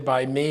vetted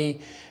by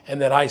me and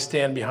that I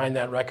stand behind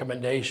that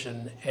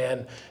recommendation.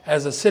 And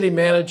as a city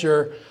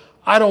manager,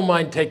 I don't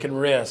mind taking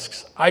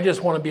risks. I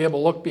just want to be able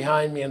to look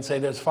behind me and say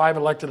there's 5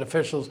 elected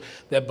officials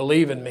that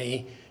believe in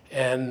me,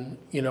 and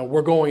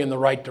we're going in the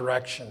right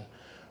direction.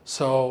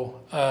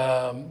 So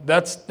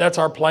that's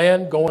our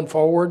plan going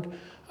forward.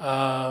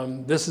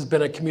 This has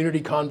been a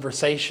community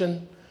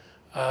conversation,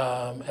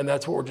 and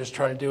that's what we're just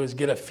trying to do, is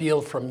get a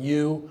feel from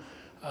you.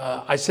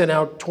 I sent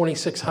out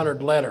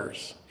 2,600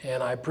 letters,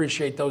 and I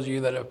appreciate those of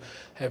you that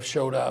have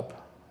showed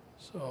up.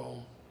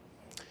 So,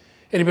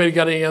 anybody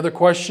got any other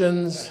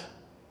questions?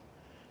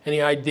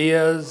 Any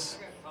ideas?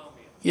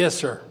 Yes,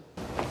 sir.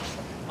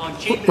 On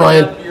cheaping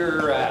up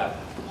your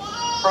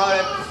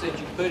products that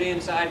you put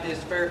inside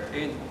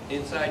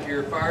inside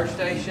your fire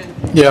station.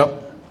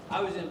 Yep.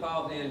 I was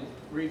involved in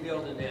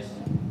rebuilding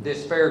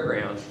this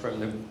fairgrounds from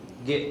the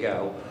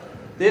get-go.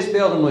 This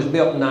building was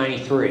built in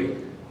 '93.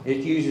 It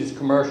uses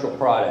commercial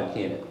product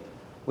in it.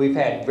 We've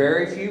had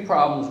very few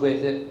problems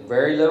with it,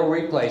 very little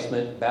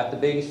replacement. About the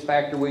biggest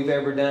factor we've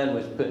ever done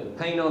was putting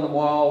paint on the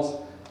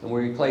walls, and we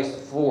replaced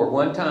the floor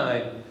one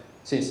time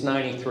since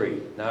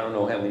 '93. Now, I don't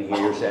know how many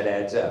years that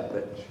adds up,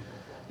 but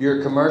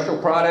your commercial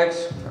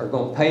products are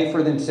going to pay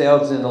for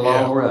themselves in the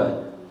long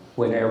run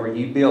whenever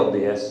you build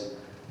this.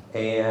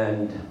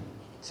 And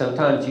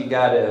sometimes you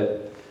got to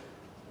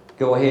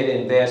go ahead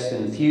and invest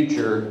in the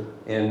future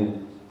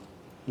and,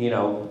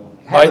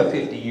 have a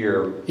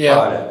 50-year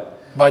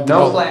product.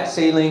 No flat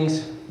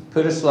ceilings,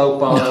 put a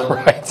slope on them,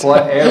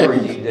 whatever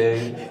you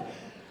do.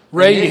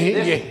 Ray,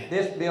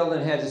 this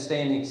building has a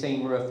standing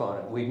seam roof on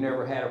it. We've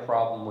never had a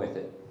problem with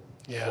it.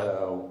 Yeah.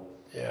 So,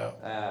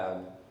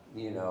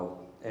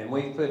 and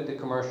we put the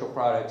commercial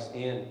products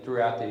in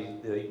throughout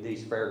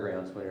these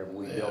fairgrounds whenever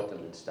we built them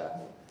and stuff.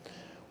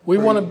 We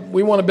want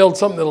to build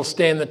something that'll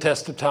stand the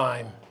test of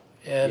time.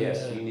 And,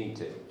 yes, you need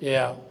to.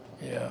 Yeah.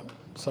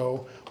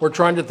 So we're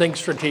trying to think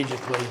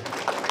strategically.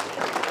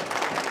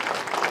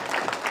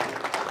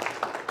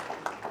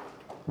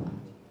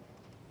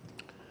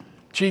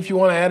 Chief, you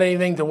want to add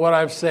anything to what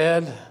I've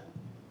said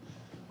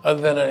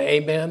other than an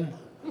amen?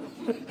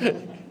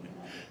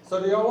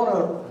 So do y'all want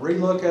to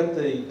relook at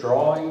the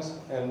drawings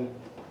and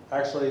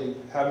actually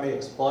have me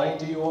explain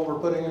to you what we're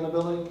putting in the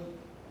building?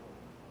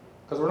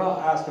 Because we're not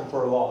asking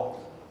for a lot.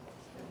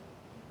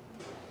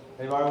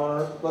 Anybody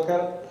want to look at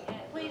it?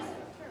 Please.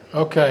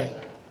 Okay.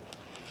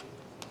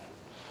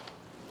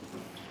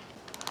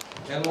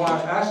 And while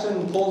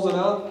Ashton pulls it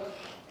up,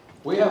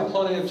 we have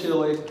plenty of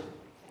chili.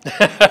 Go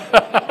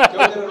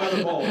get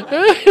another bowl.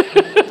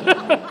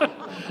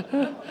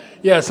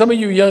 Yeah, some of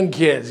you young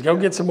kids, go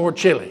get some more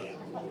chili.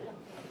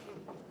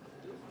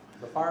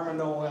 The firemen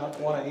don't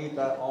want to eat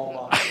that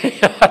all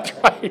night. That's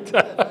right.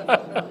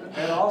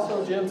 And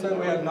also, Jim said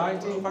we have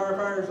 19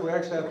 firefighters. We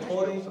actually have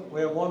 20.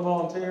 We have 1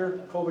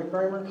 volunteer, Colby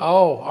Kramer.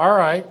 Oh, all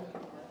right.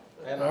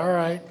 And, all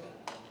right.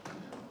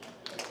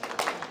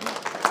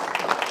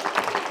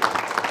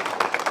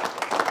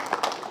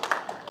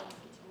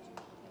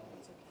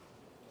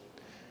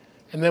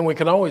 And then we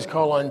can always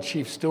call on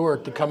Chief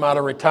Stewart to come out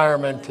of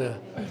retirement to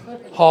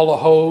haul a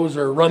hose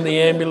or run the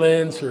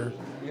ambulance or.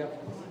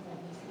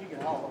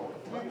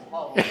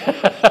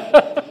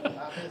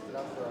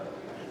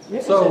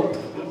 So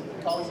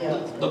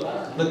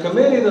the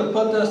committee that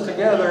put this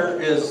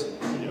together is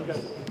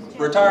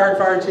retired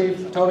Fire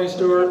Chief Tony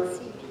Stewart,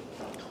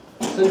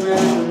 City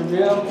Manager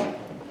Jim,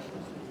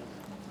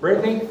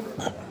 Brittany,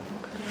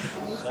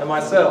 and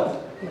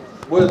myself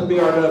with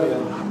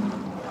BRW.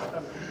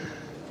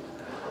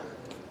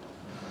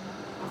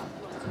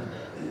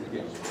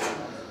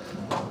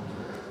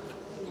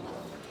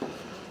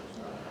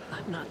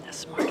 I'm not the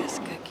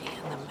smartest cookie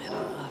in the middle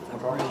of the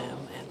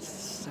room, and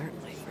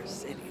certainly for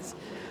cities,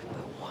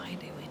 but why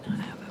do we not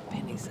have a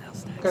penny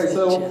sales tax? Okay,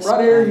 so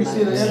right here you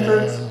see the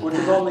entrance, which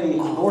is on the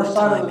north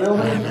side of the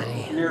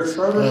building, near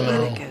Schroeder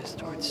Street. It goes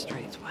towards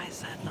streets. Why is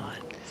that not?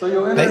 So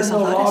you'll enter into the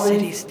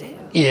lobby.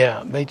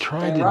 Yeah, they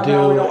tried to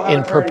do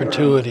in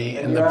perpetuity,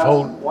 and they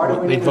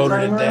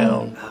voted it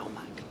down.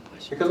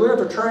 Because we have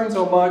to train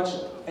so much,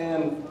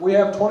 and we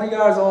have 20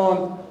 guys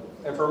on,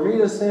 and for me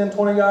to send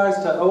 20 guys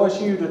to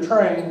OSU to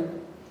train,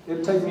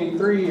 it'd take me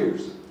 3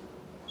 years.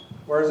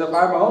 Whereas if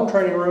I have my own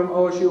training room,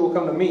 OSU will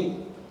come to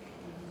me,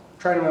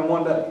 train them in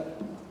 1 day.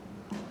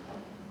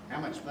 How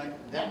much money?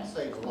 That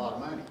saves a lot of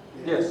money.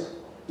 Yes.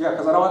 Yeah,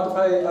 because I don't have to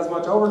pay as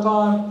much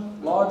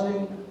overtime,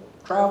 lodging,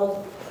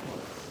 travel.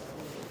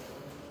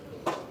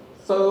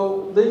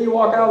 So then you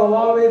walk out of the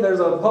lobby, there's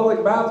a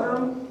public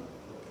bathroom.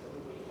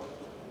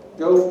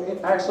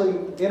 actually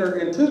enter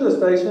into the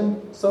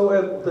station. So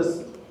if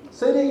the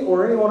city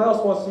or anyone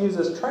else wants to use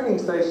this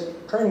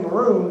training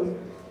room,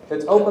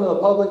 it's open to the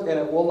public and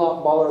it will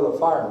not bother the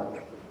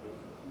firemen.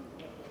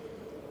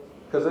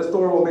 Because this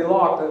door will be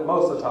locked at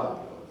most of the time.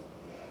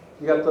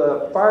 You got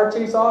the fire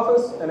chief's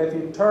office, and if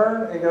you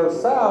turn and go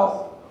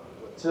south,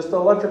 it's just the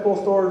electrical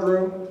storage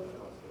room,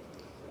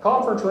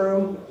 conference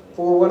room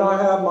for when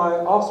I have my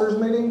officers'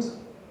 meetings,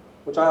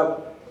 which I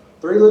have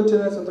 3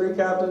 lieutenants and 3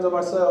 captains and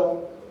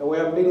myself, and we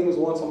have meetings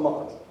once a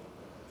month.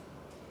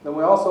 Then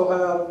we also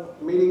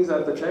have meetings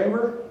at the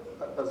chamber,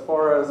 as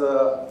far as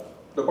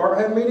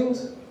department head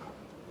meetings.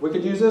 We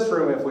could use this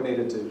room if we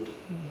needed to,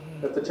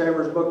 if the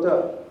chamber's booked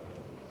up.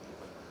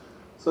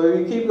 So if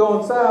you keep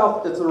going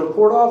south, it's a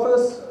report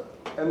office,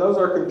 and those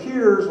are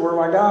computers where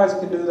my guys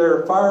can do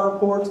their fire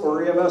reports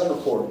or EMS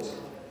reports.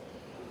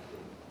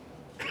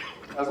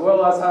 As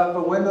well as have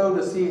a window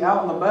to see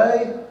out in the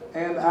bay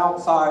and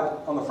outside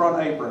on the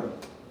front apron.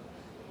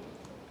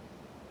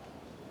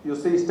 You'll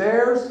see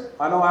stairs.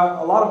 I know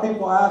a lot of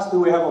people ask, do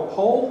we have a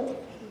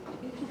pole?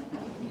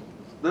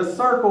 This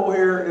circle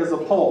here is a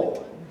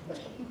pole.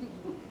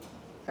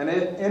 And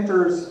it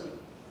enters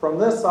from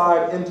this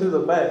side into the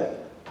bay.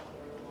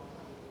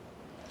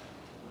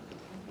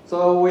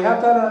 So we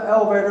have to have an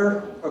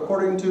elevator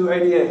according to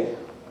ADA.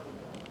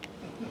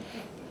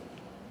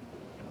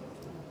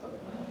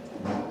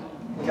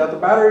 We got the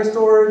battery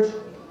storage,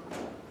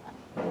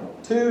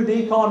 2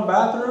 decon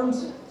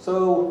bathrooms.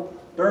 So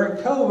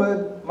during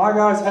COVID, my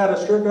guys had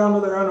to strip down to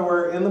their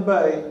underwear in the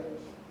bay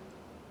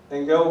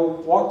and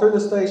go walk through the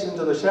station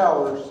to the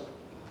showers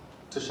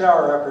to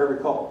shower after every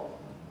call.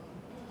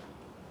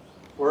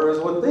 Whereas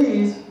with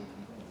these,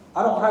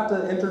 I don't have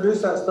to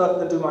introduce that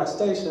stuff into my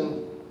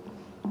station,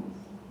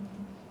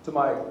 to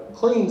my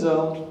clean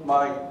zone,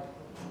 my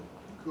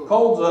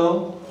cold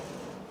zone.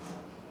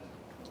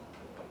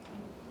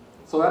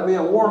 So that'd be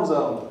a warm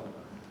zone.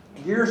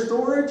 Gear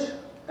storage,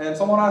 and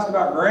someone asked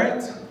about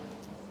grants.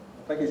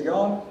 I think he's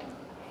gone.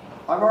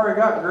 I've already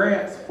got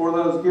grants for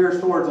those gear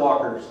storage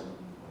lockers.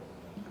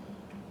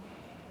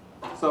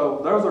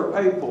 So those are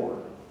paid for.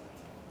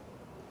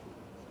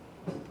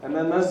 And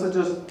then this is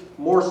just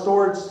more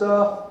storage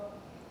stuff.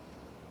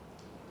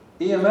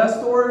 EMS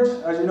storage,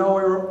 as you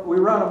know, we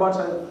run a bunch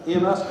of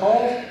EMS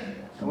calls,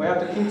 and we have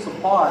to keep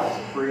supplies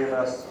for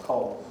EMS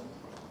calls.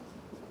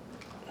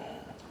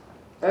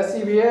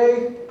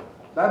 SCBA,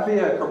 that'd be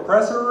a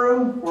compressor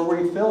room where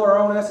we fill our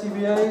own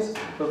SCBAs,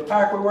 the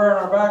pack we wear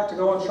on our back to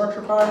go on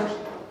structure fires.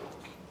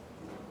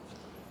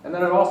 And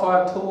then it also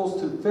have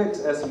tools to fix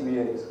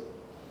SCBAs.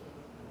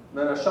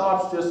 Then a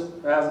shop's just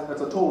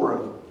it's a tool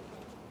room.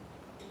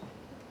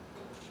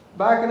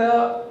 Backing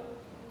up,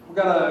 we've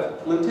got a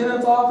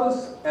lieutenant's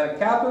office and a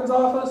captain's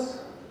office,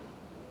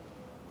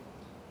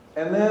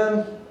 and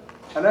then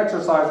an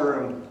exercise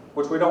room,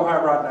 which we don't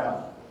have right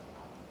now.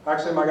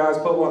 Actually, my guys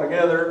put one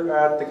together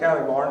at the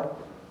county barn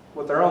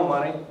with their own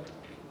money,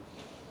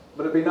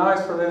 but it'd be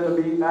nice for them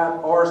to be at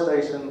our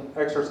station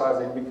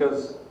exercising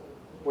because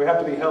we have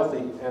to be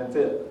healthy and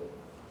fit,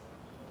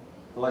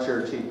 unless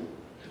you're a chief.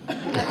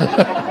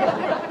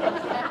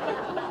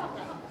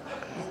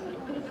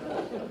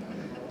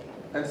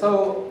 And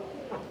so,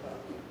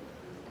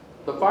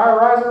 the fire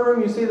riser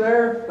room you see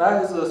there,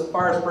 that is the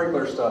fire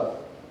sprinkler stuff.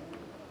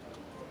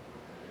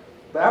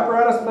 The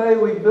apparatus bay,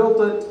 we built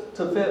it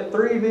to fit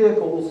 3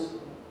 vehicles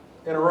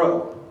in a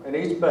row in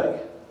each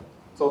bay.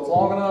 So it's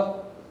long enough,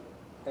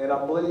 and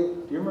I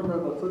believe, do you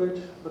remember the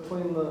footage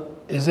between the...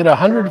 Is it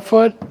 100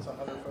 foot? It's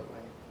 100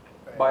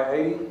 foot by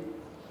 80?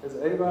 Is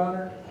it 80 by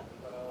 100?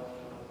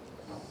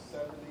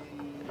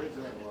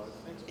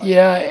 70.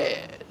 Yeah.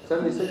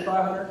 76 by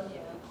 100?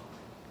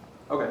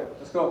 Okay,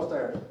 let's go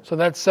upstairs. So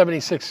that's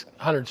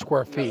 7,600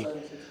 square feet.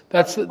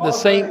 That's the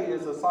same.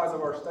 Is the size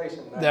of our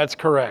station now. That's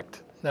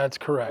correct. That's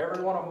correct.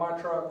 Every one of my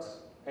trucks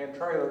and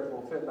trailers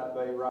will fit in that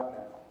bay right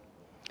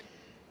now.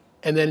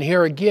 And then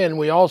here again,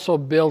 we also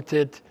built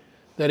it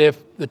that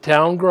if the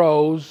town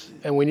grows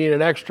and we need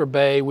an extra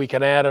bay, we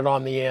can add it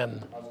on the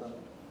end.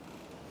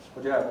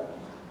 What'd you have?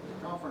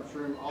 The conference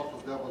room also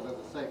doubles as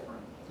a safe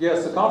room.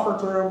 Yes, the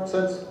conference room,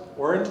 since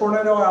we're in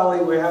Tornado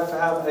Alley, we have to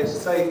have a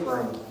safe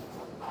room.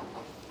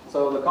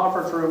 So the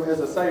conference room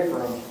is a safe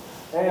room.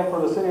 And for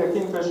the City of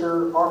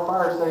Kingfisher, our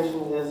fire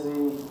station is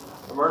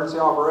the Emergency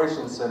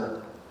Operations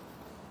Center.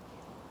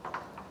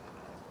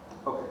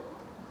 Okay.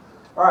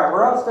 All right,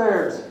 we're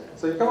upstairs.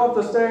 So you come up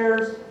the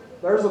stairs,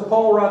 there's a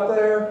pole right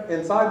there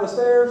inside the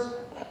stairs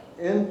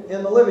in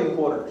the living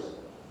quarters.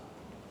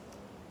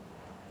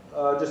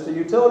 Just a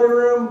utility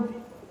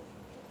room,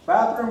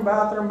 bathroom,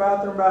 bathroom,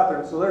 bathroom,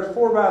 bathroom. So there's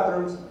 4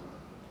 bathrooms.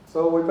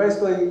 So we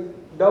basically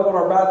doubled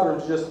our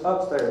bathrooms just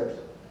upstairs.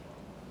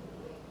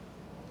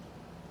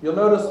 You'll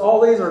notice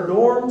all these are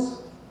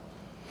dorms.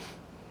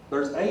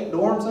 There's 8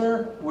 dorms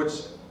there, which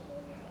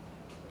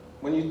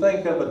when you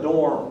think of a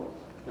dorm,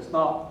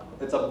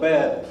 it's a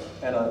bed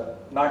and a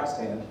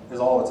nightstand is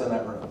all that's in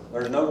that room.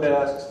 There's no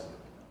desks.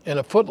 And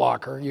a foot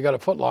locker. You got a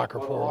foot locker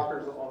for The them.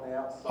 lockers on the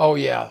outside. Oh,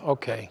 yeah.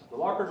 Okay. The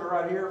lockers are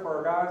right here for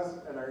our guys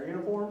and their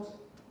uniforms.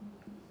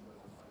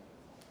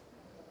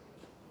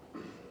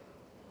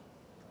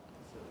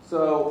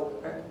 So,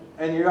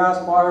 and you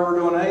ask why we're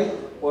doing 8?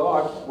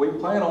 Well, we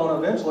plan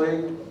on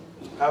eventually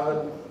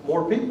having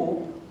more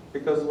people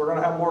because we're going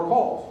to have more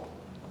calls.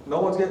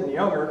 No one's getting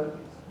younger.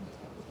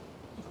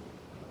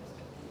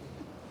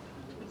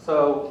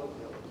 So,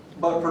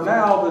 but for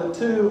now, the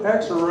 2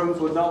 extra rooms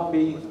would not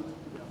be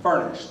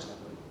furnished.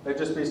 They'd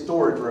just be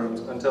storage rooms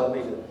until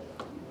needed.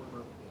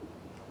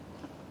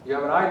 You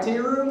have an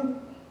IT room,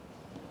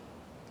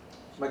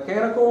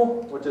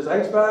 mechanical, which is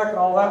HVAC and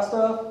all that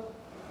stuff.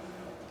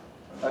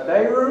 A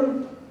day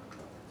room,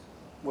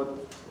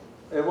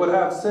 it would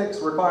have 6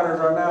 recliners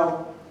right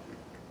now,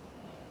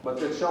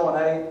 but it's showing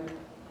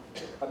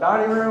 8. A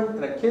dining room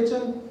and a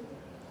kitchen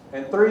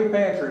and 3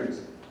 pantries.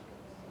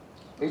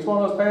 Each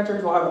one of those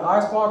pantries will have an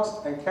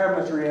icebox and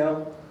cabinetry in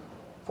them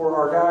for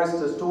our guys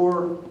to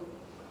store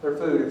their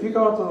food. If you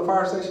go up to the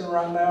fire station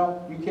right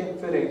now, you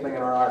can't fit anything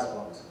in our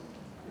icebox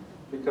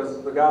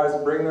because the guys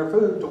bring their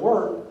food to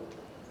work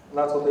and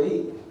that's what they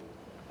eat.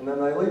 And then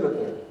they leave it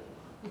there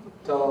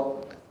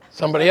till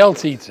somebody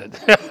else eats it.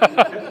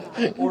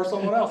 or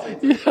someone else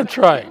eats it. Yeah, that's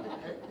right.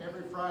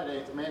 Every Friday,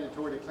 it's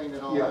mandatory to clean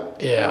it all Yeah. up.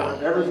 Yeah.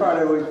 Every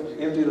Friday we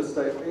empty the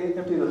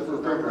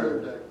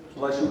refrigerator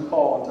unless you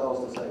call and tell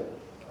us to save it.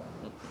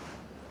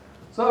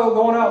 So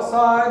going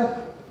outside,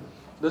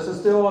 this is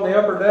still on the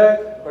upper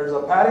deck. There's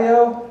a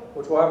patio,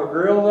 which will have a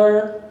grill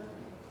there,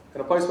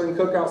 and a place we can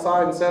cook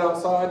outside and sit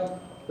outside.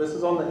 This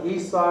is on the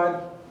east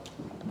side,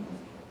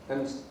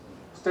 and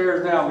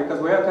stairs down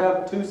because we have to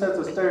have 2 sets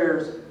of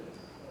stairs.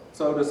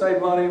 So to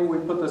save money, we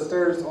put the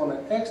stairs on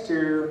the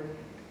exterior,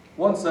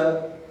 1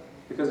 set,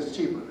 because it's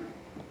cheaper,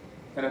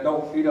 and it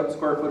don't eat up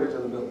square footage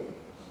of the building.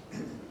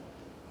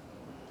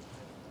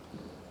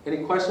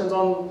 Any questions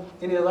on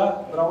any of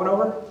that I went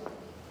over?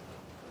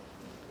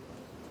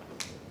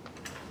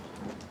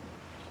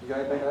 You got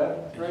anything to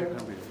add? Right?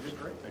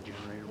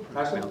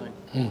 Ashley?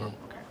 Mm-hmm.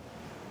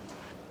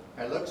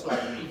 It looks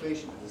like an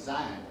efficient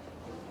design.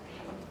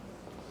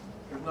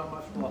 There's not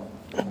much fluff.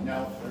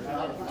 No, there's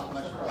not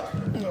much fluff.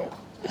 No.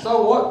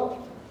 So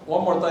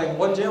one more thing,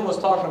 what Jim was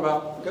talking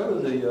about, go to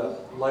the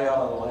layout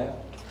of the land.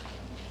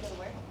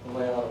 The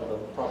layout of the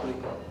property.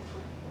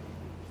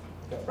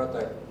 Yeah, right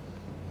there.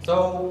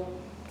 So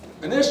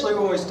initially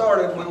when we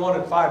started, we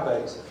wanted 5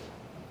 bays.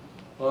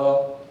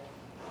 Well,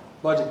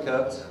 budget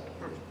cuts.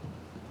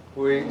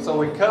 So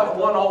we cut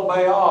one old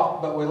bay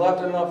off, but we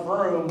left enough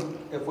room,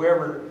 if we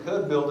ever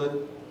could build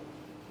it,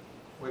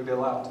 we'd be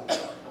allowed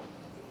to.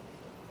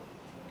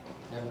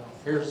 And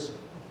here's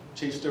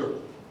Chief Stewart,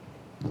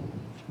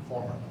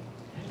 former.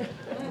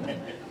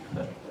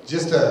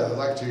 Just I'd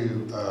like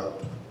to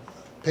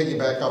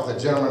piggyback off the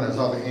gentleman that's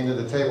on the end of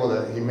the table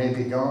that he may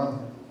be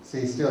gone.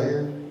 See, he's still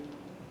here?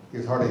 He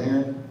was hard of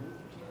hearing.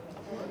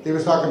 He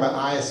was talking about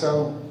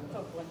ISO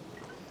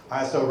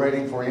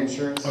rating for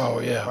insurance. Oh,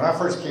 yeah. When I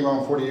first came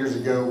on 40 years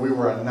ago, we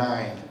were a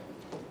 9.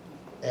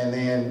 And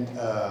then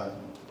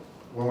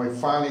when we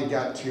finally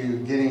got to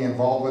getting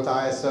involved with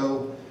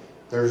ISO,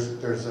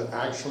 there's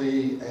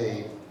actually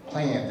a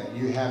plan that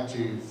you have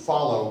to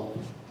follow.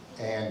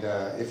 And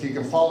if you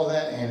can follow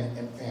that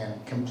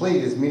and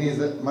complete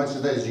much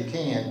of that as you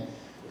can,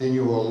 then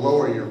you will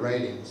lower your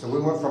rating. So we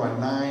went from a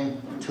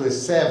 9 to a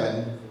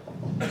 7.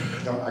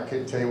 I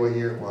couldn't tell you what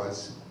year it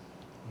was,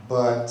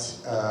 but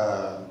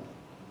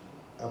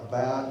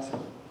about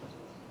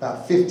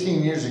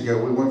 15 years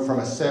ago, we went from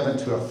a 7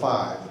 to a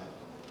 5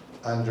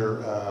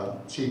 under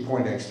Chief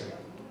Poindexter.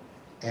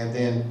 And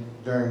then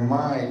during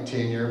my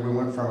tenure, we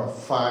went from a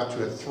 5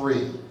 to a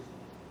 3.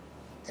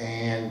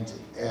 And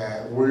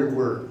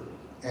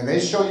and they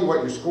show you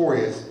what your score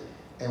is,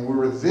 and we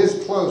were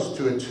this close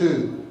to a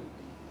 2.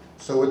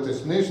 So with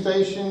this new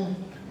station,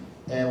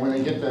 and when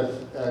they get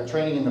the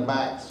training in the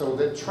back, so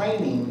the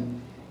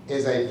training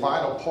is a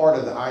vital part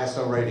of the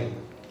ISO rating.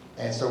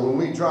 And so when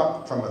we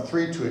drop from a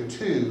 3 to a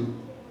 2,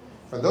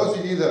 for those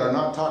of you that are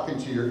not talking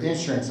to your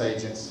insurance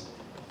agents,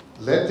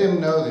 let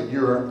them know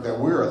that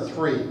we're a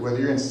 3, whether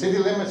you're in city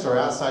limits or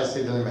outside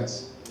city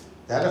limits.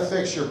 That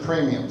affects your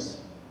premiums.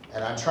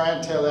 And I try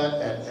and tell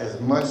that at as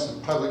much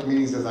public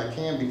meetings as I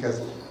can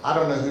because I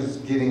don't know who's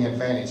getting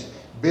advantage.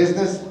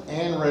 Business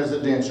and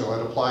residential,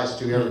 it applies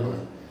to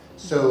everyone.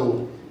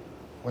 So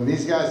when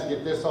these guys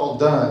get this all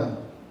done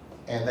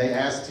and they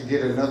ask to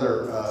get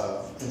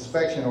another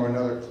inspection or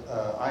another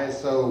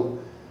ISO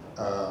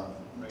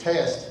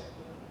test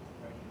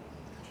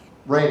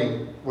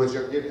rating, which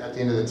you'll get at the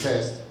end of the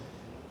test,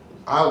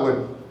 I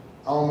would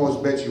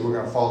almost bet you we're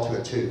going to fall to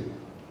a 2,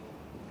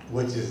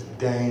 which is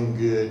dang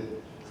good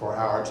for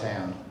our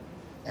town.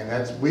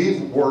 And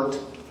we've worked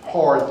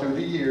hard through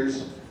the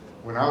years.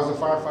 When I was a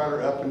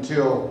firefighter up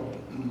until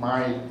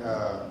my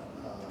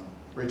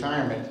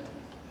retirement,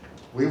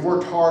 we've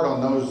worked hard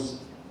on those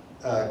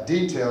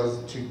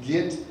details to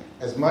get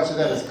as much of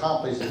that as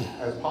accomplished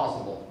as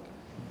possible.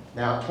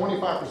 Now,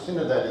 25%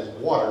 of that is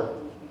water,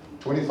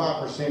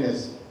 25%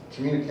 is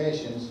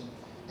communications,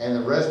 and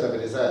the rest of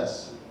it is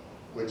us,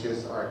 which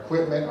is our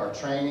equipment, our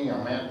training,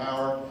 our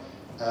manpower,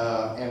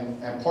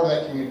 and part of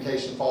that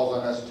communication falls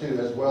on us too,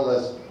 as well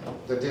as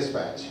the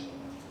dispatch.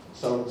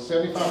 So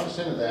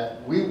 75% of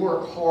that, we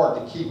work hard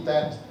to keep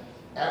that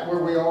at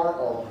where we are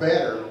or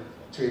better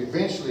to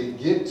eventually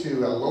get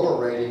to a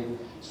lower rating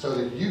so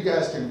that you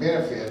guys can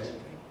benefit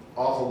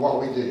off of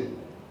what we do.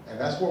 And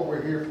that's what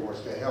we're here for,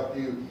 is to help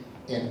you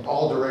in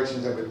all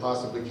directions that we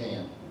possibly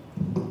can.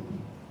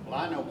 Well,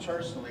 I know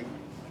personally,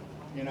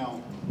 you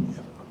know,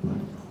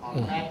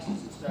 on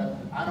taxes and stuff,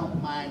 I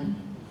don't mind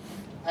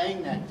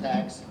paying that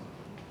tax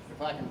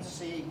if I can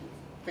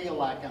feel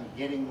like I'm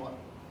getting what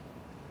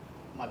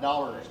my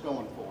dollar is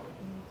going for.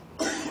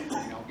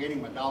 You know,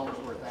 getting my dollar's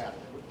worth out of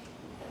it.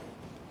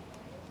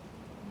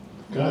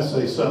 Can I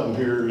say something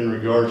here in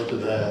regards to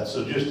that?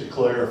 So just to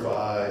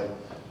clarify,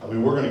 I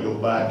mean, we're going to go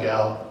back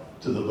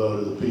out to the vote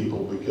of the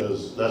people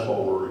because that's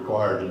what we're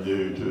required to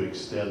do to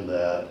extend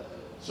that.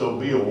 So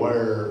be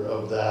aware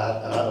of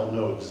that, and I don't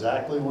know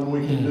exactly when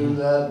we can do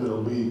that, but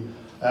it'll be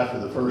after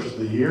the first of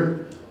the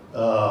year.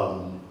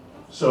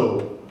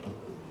 So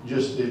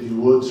just if you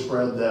would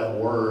spread that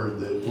word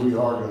that we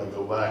are going to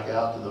go back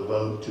out to the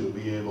vote to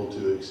be able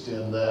to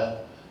extend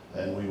that,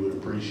 and we would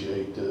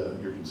appreciate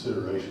your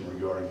consideration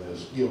regarding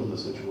this, given the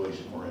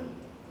situation we're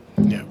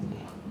in. Yeah.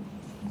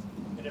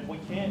 And if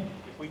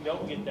we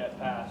don't get that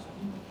passed,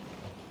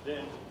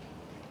 then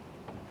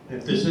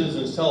if the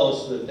citizens tell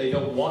us that they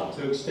don't want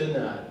to extend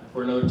that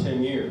for another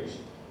 10 years,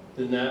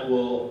 then that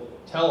will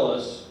tell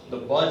us the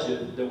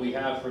budget that we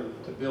have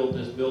to build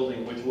this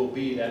building, which will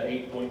be that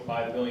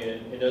 $8.5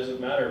 million. It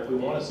doesn't matter if we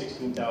want a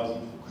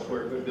 16,000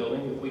 square foot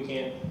building. If we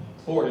can't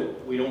afford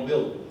it, we don't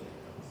build it.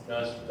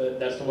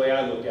 That's the way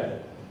I look at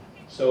it.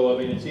 So I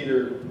mean, it's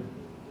either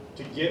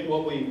to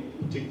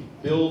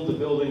build the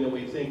building that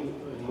we think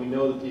and we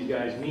know that these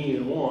guys need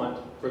and want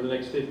for the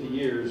next 50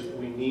 years.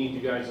 We need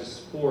you guys'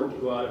 support to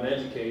go out and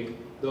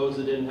educate those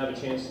that didn't have a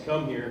chance to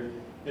come here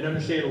and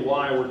understand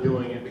why we're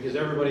doing it, because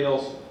everybody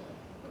else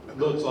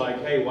looks like,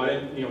 hey, why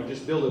didn't you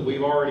just build it?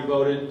 We've already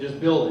voted,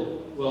 just build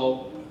it.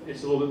 Well,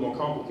 it's a little bit more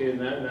complicated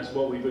than that, and that's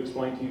what we've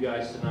explained to you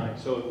guys tonight.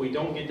 So if we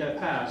don't get that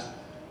passed,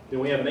 then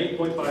we have an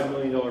 $8.5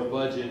 million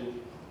budget,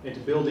 and to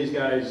build these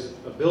guys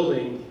a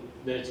building,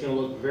 then it's going to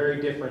look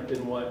very different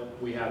than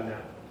what we have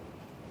now.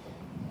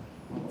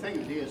 The thing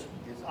is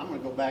I'm going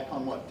to go back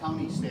on what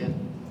Tony said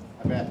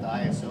about the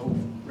ISO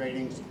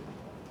ratings.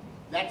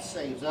 That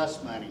saves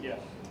us money. Yes.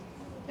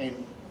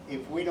 And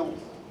if we don't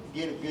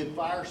get a good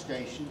fire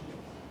station,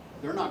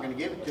 they're not going to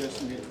give it to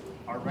us, and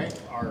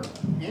our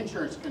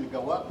insurance is going to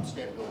go up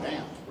instead of go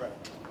down. Right.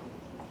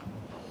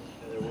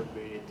 And there would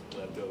be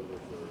left over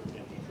for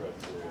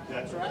infrastructure.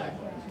 That's right.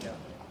 Yeah.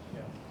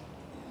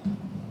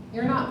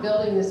 You're not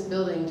building this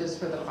building just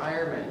for the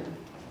firemen.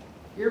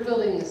 You're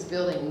building this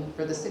building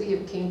for the City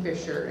of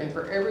Kingfisher and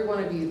for every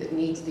one of you that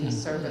needs these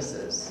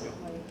services.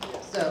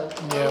 So,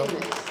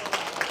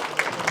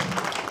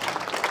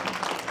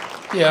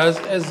 yeah,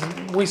 as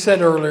we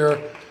said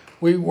earlier,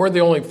 we're the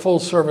only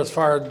full-service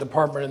fire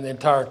department in the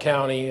entire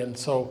county, and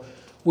so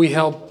we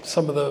help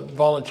some of the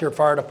volunteer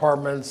fire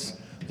departments.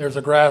 There's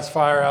a grass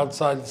fire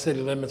outside the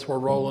city limits we're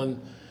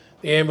rolling.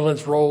 The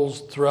ambulance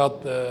rolls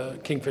throughout the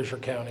Kingfisher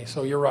County.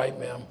 So you're right,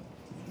 ma'am.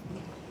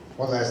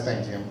 One last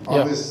thing, Jim.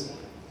 On this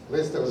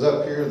list that was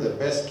up here, the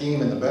best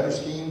scheme and the better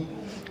scheme,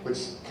 which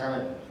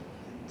kind of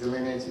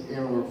delineates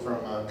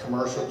from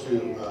commercial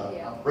to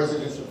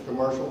residential to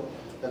commercial.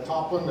 The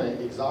top one,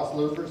 the exhaust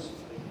louvers.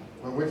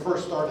 When we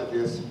first started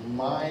this,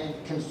 my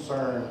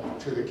concern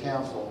to the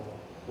council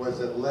was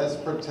that let's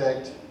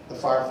protect the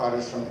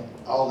firefighters from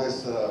all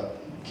this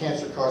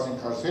cancer-causing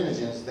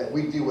carcinogens that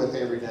we deal with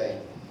every day.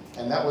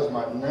 And that was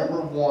my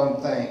number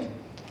one thing.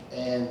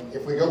 And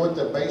if we go with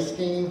the base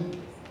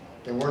scheme,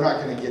 then we're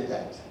not going to get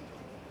that.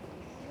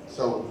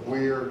 So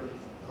we're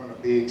going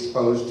to be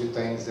exposed to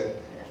things that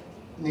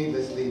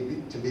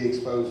needlessly to be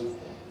exposed.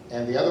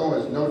 And the other one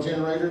is no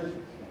generator.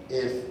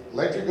 If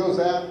electric goes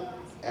out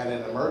at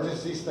an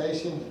emergency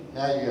station,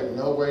 now you have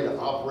no way to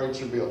operate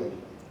your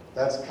building.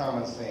 That's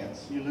common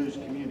sense. You lose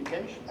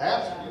communication.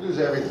 Absolutely, you lose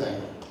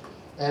everything.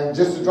 And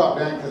just to drop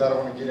down, because I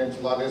don't want to get into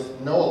a lot of this,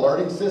 no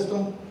alerting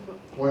system.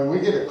 When we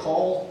get a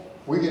call,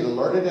 we get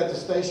alerted at the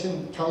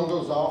station, tone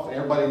goes off, and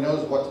everybody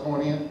knows what's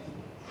going in.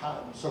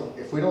 So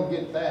if we don't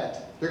get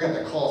that, they're going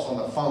to call us on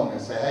the phone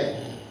and say,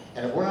 hey,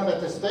 and if we're not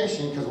at the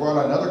station because we're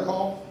on another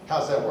call,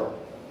 how's that work?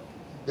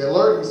 The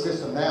alerting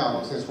system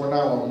now, since we're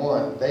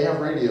 911, they have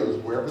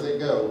radios wherever they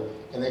go,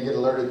 and they get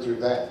alerted through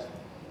that.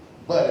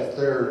 But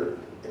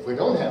if we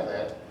don't have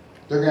that,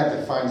 they're going to have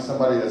to find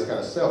somebody that's got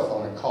a cell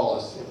phone and call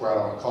us if we're out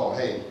on a call.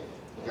 Hey,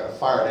 we've got a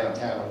fire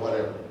downtown or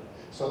whatever.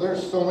 So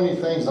there's so many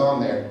things on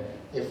there.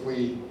 If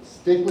we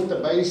stick with the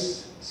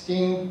base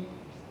scheme,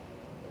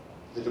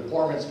 the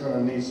department's going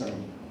to need some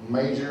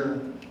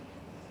major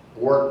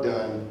work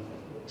done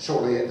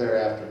shortly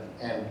thereafter.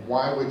 And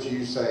why would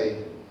you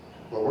say,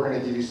 well, we're going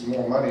to give you some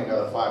more money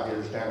another 5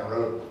 years down the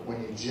road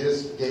when you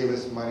just gave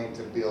us money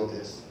to build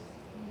this?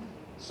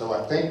 So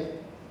I think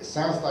it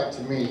sounds like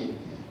to me,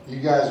 you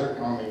guys are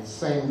on the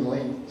same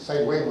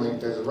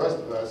wavelength as the rest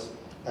of us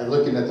and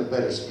looking at the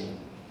better scheme.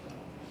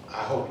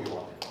 I hope you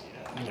are.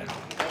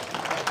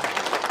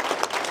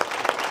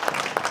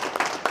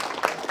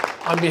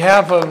 On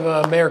behalf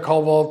of Mayor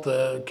Colville,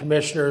 the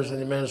commissioners and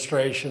the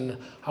administration,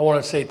 I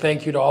want to say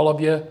thank you to all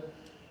of you.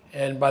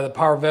 And by the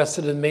power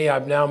vested in me,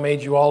 I've now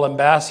made you all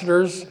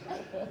ambassadors.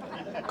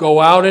 Go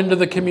out into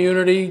the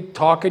community,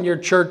 talk in your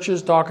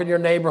churches, talk in your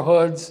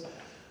neighborhoods.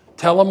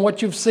 Tell them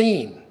what you've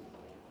seen.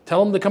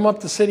 Tell them to come up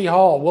to City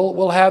Hall.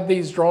 We'll have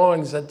these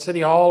drawings at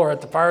City Hall or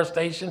at the fire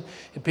station.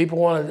 If people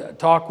want to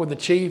talk with the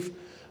chief,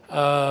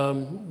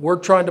 we're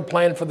trying to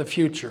plan for the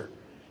future.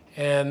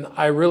 And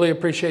I really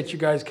appreciate you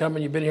guys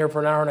coming. You've been here for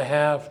an hour and a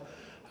half.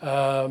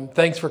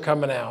 Thanks for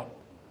coming out.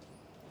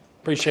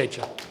 Appreciate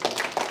you.